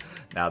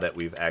now that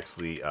we've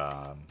actually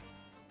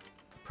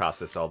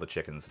processed all the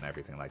chickens and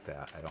everything like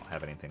that. I don't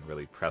have anything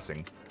really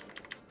pressing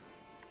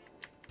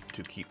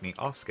to keep me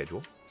off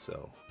schedule,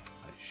 so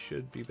I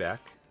should be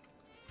back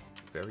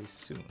very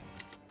soon.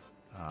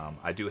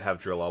 I do have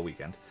drill all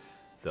weekend,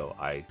 though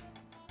let's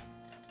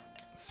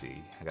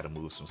see, I gotta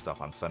move some stuff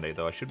on Sunday,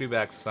 though I should be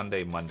back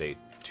Sunday, Monday,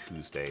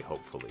 Tuesday,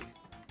 hopefully.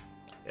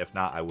 If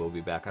not, I will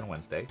be back on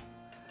Wednesday,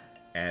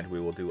 and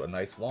we will do a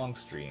nice long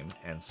stream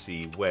and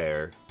see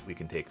where we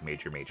can take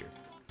Major.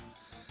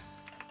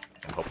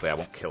 And hopefully I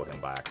won't kill him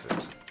by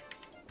accident.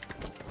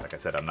 Like I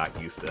said, I'm not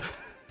used to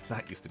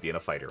not used to being a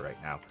fighter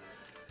right now.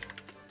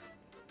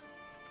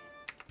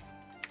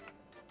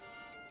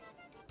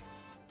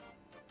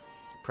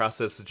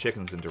 Process the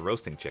chickens into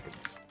roasting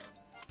chickens.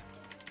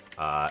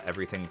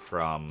 Everything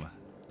from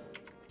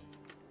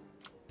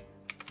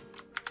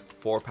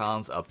 4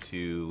 pounds up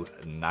to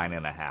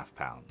 9.5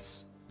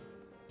 pounds,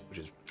 which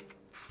is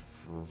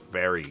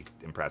very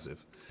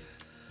impressive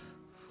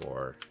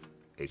for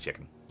a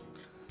chicken.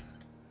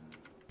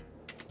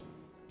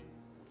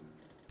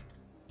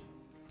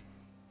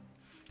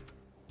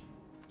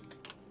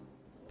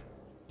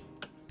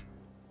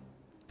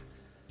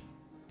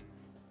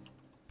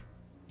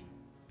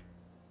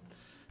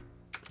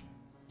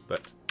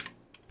 But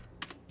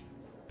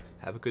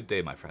have a good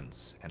day, my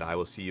friends, and I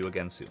will see you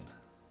again soon.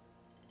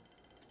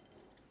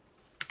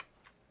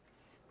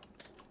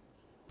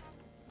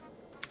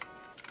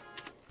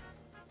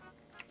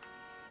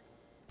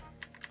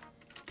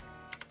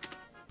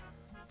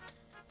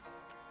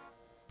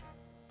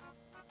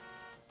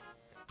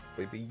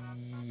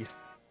 Bye-bye.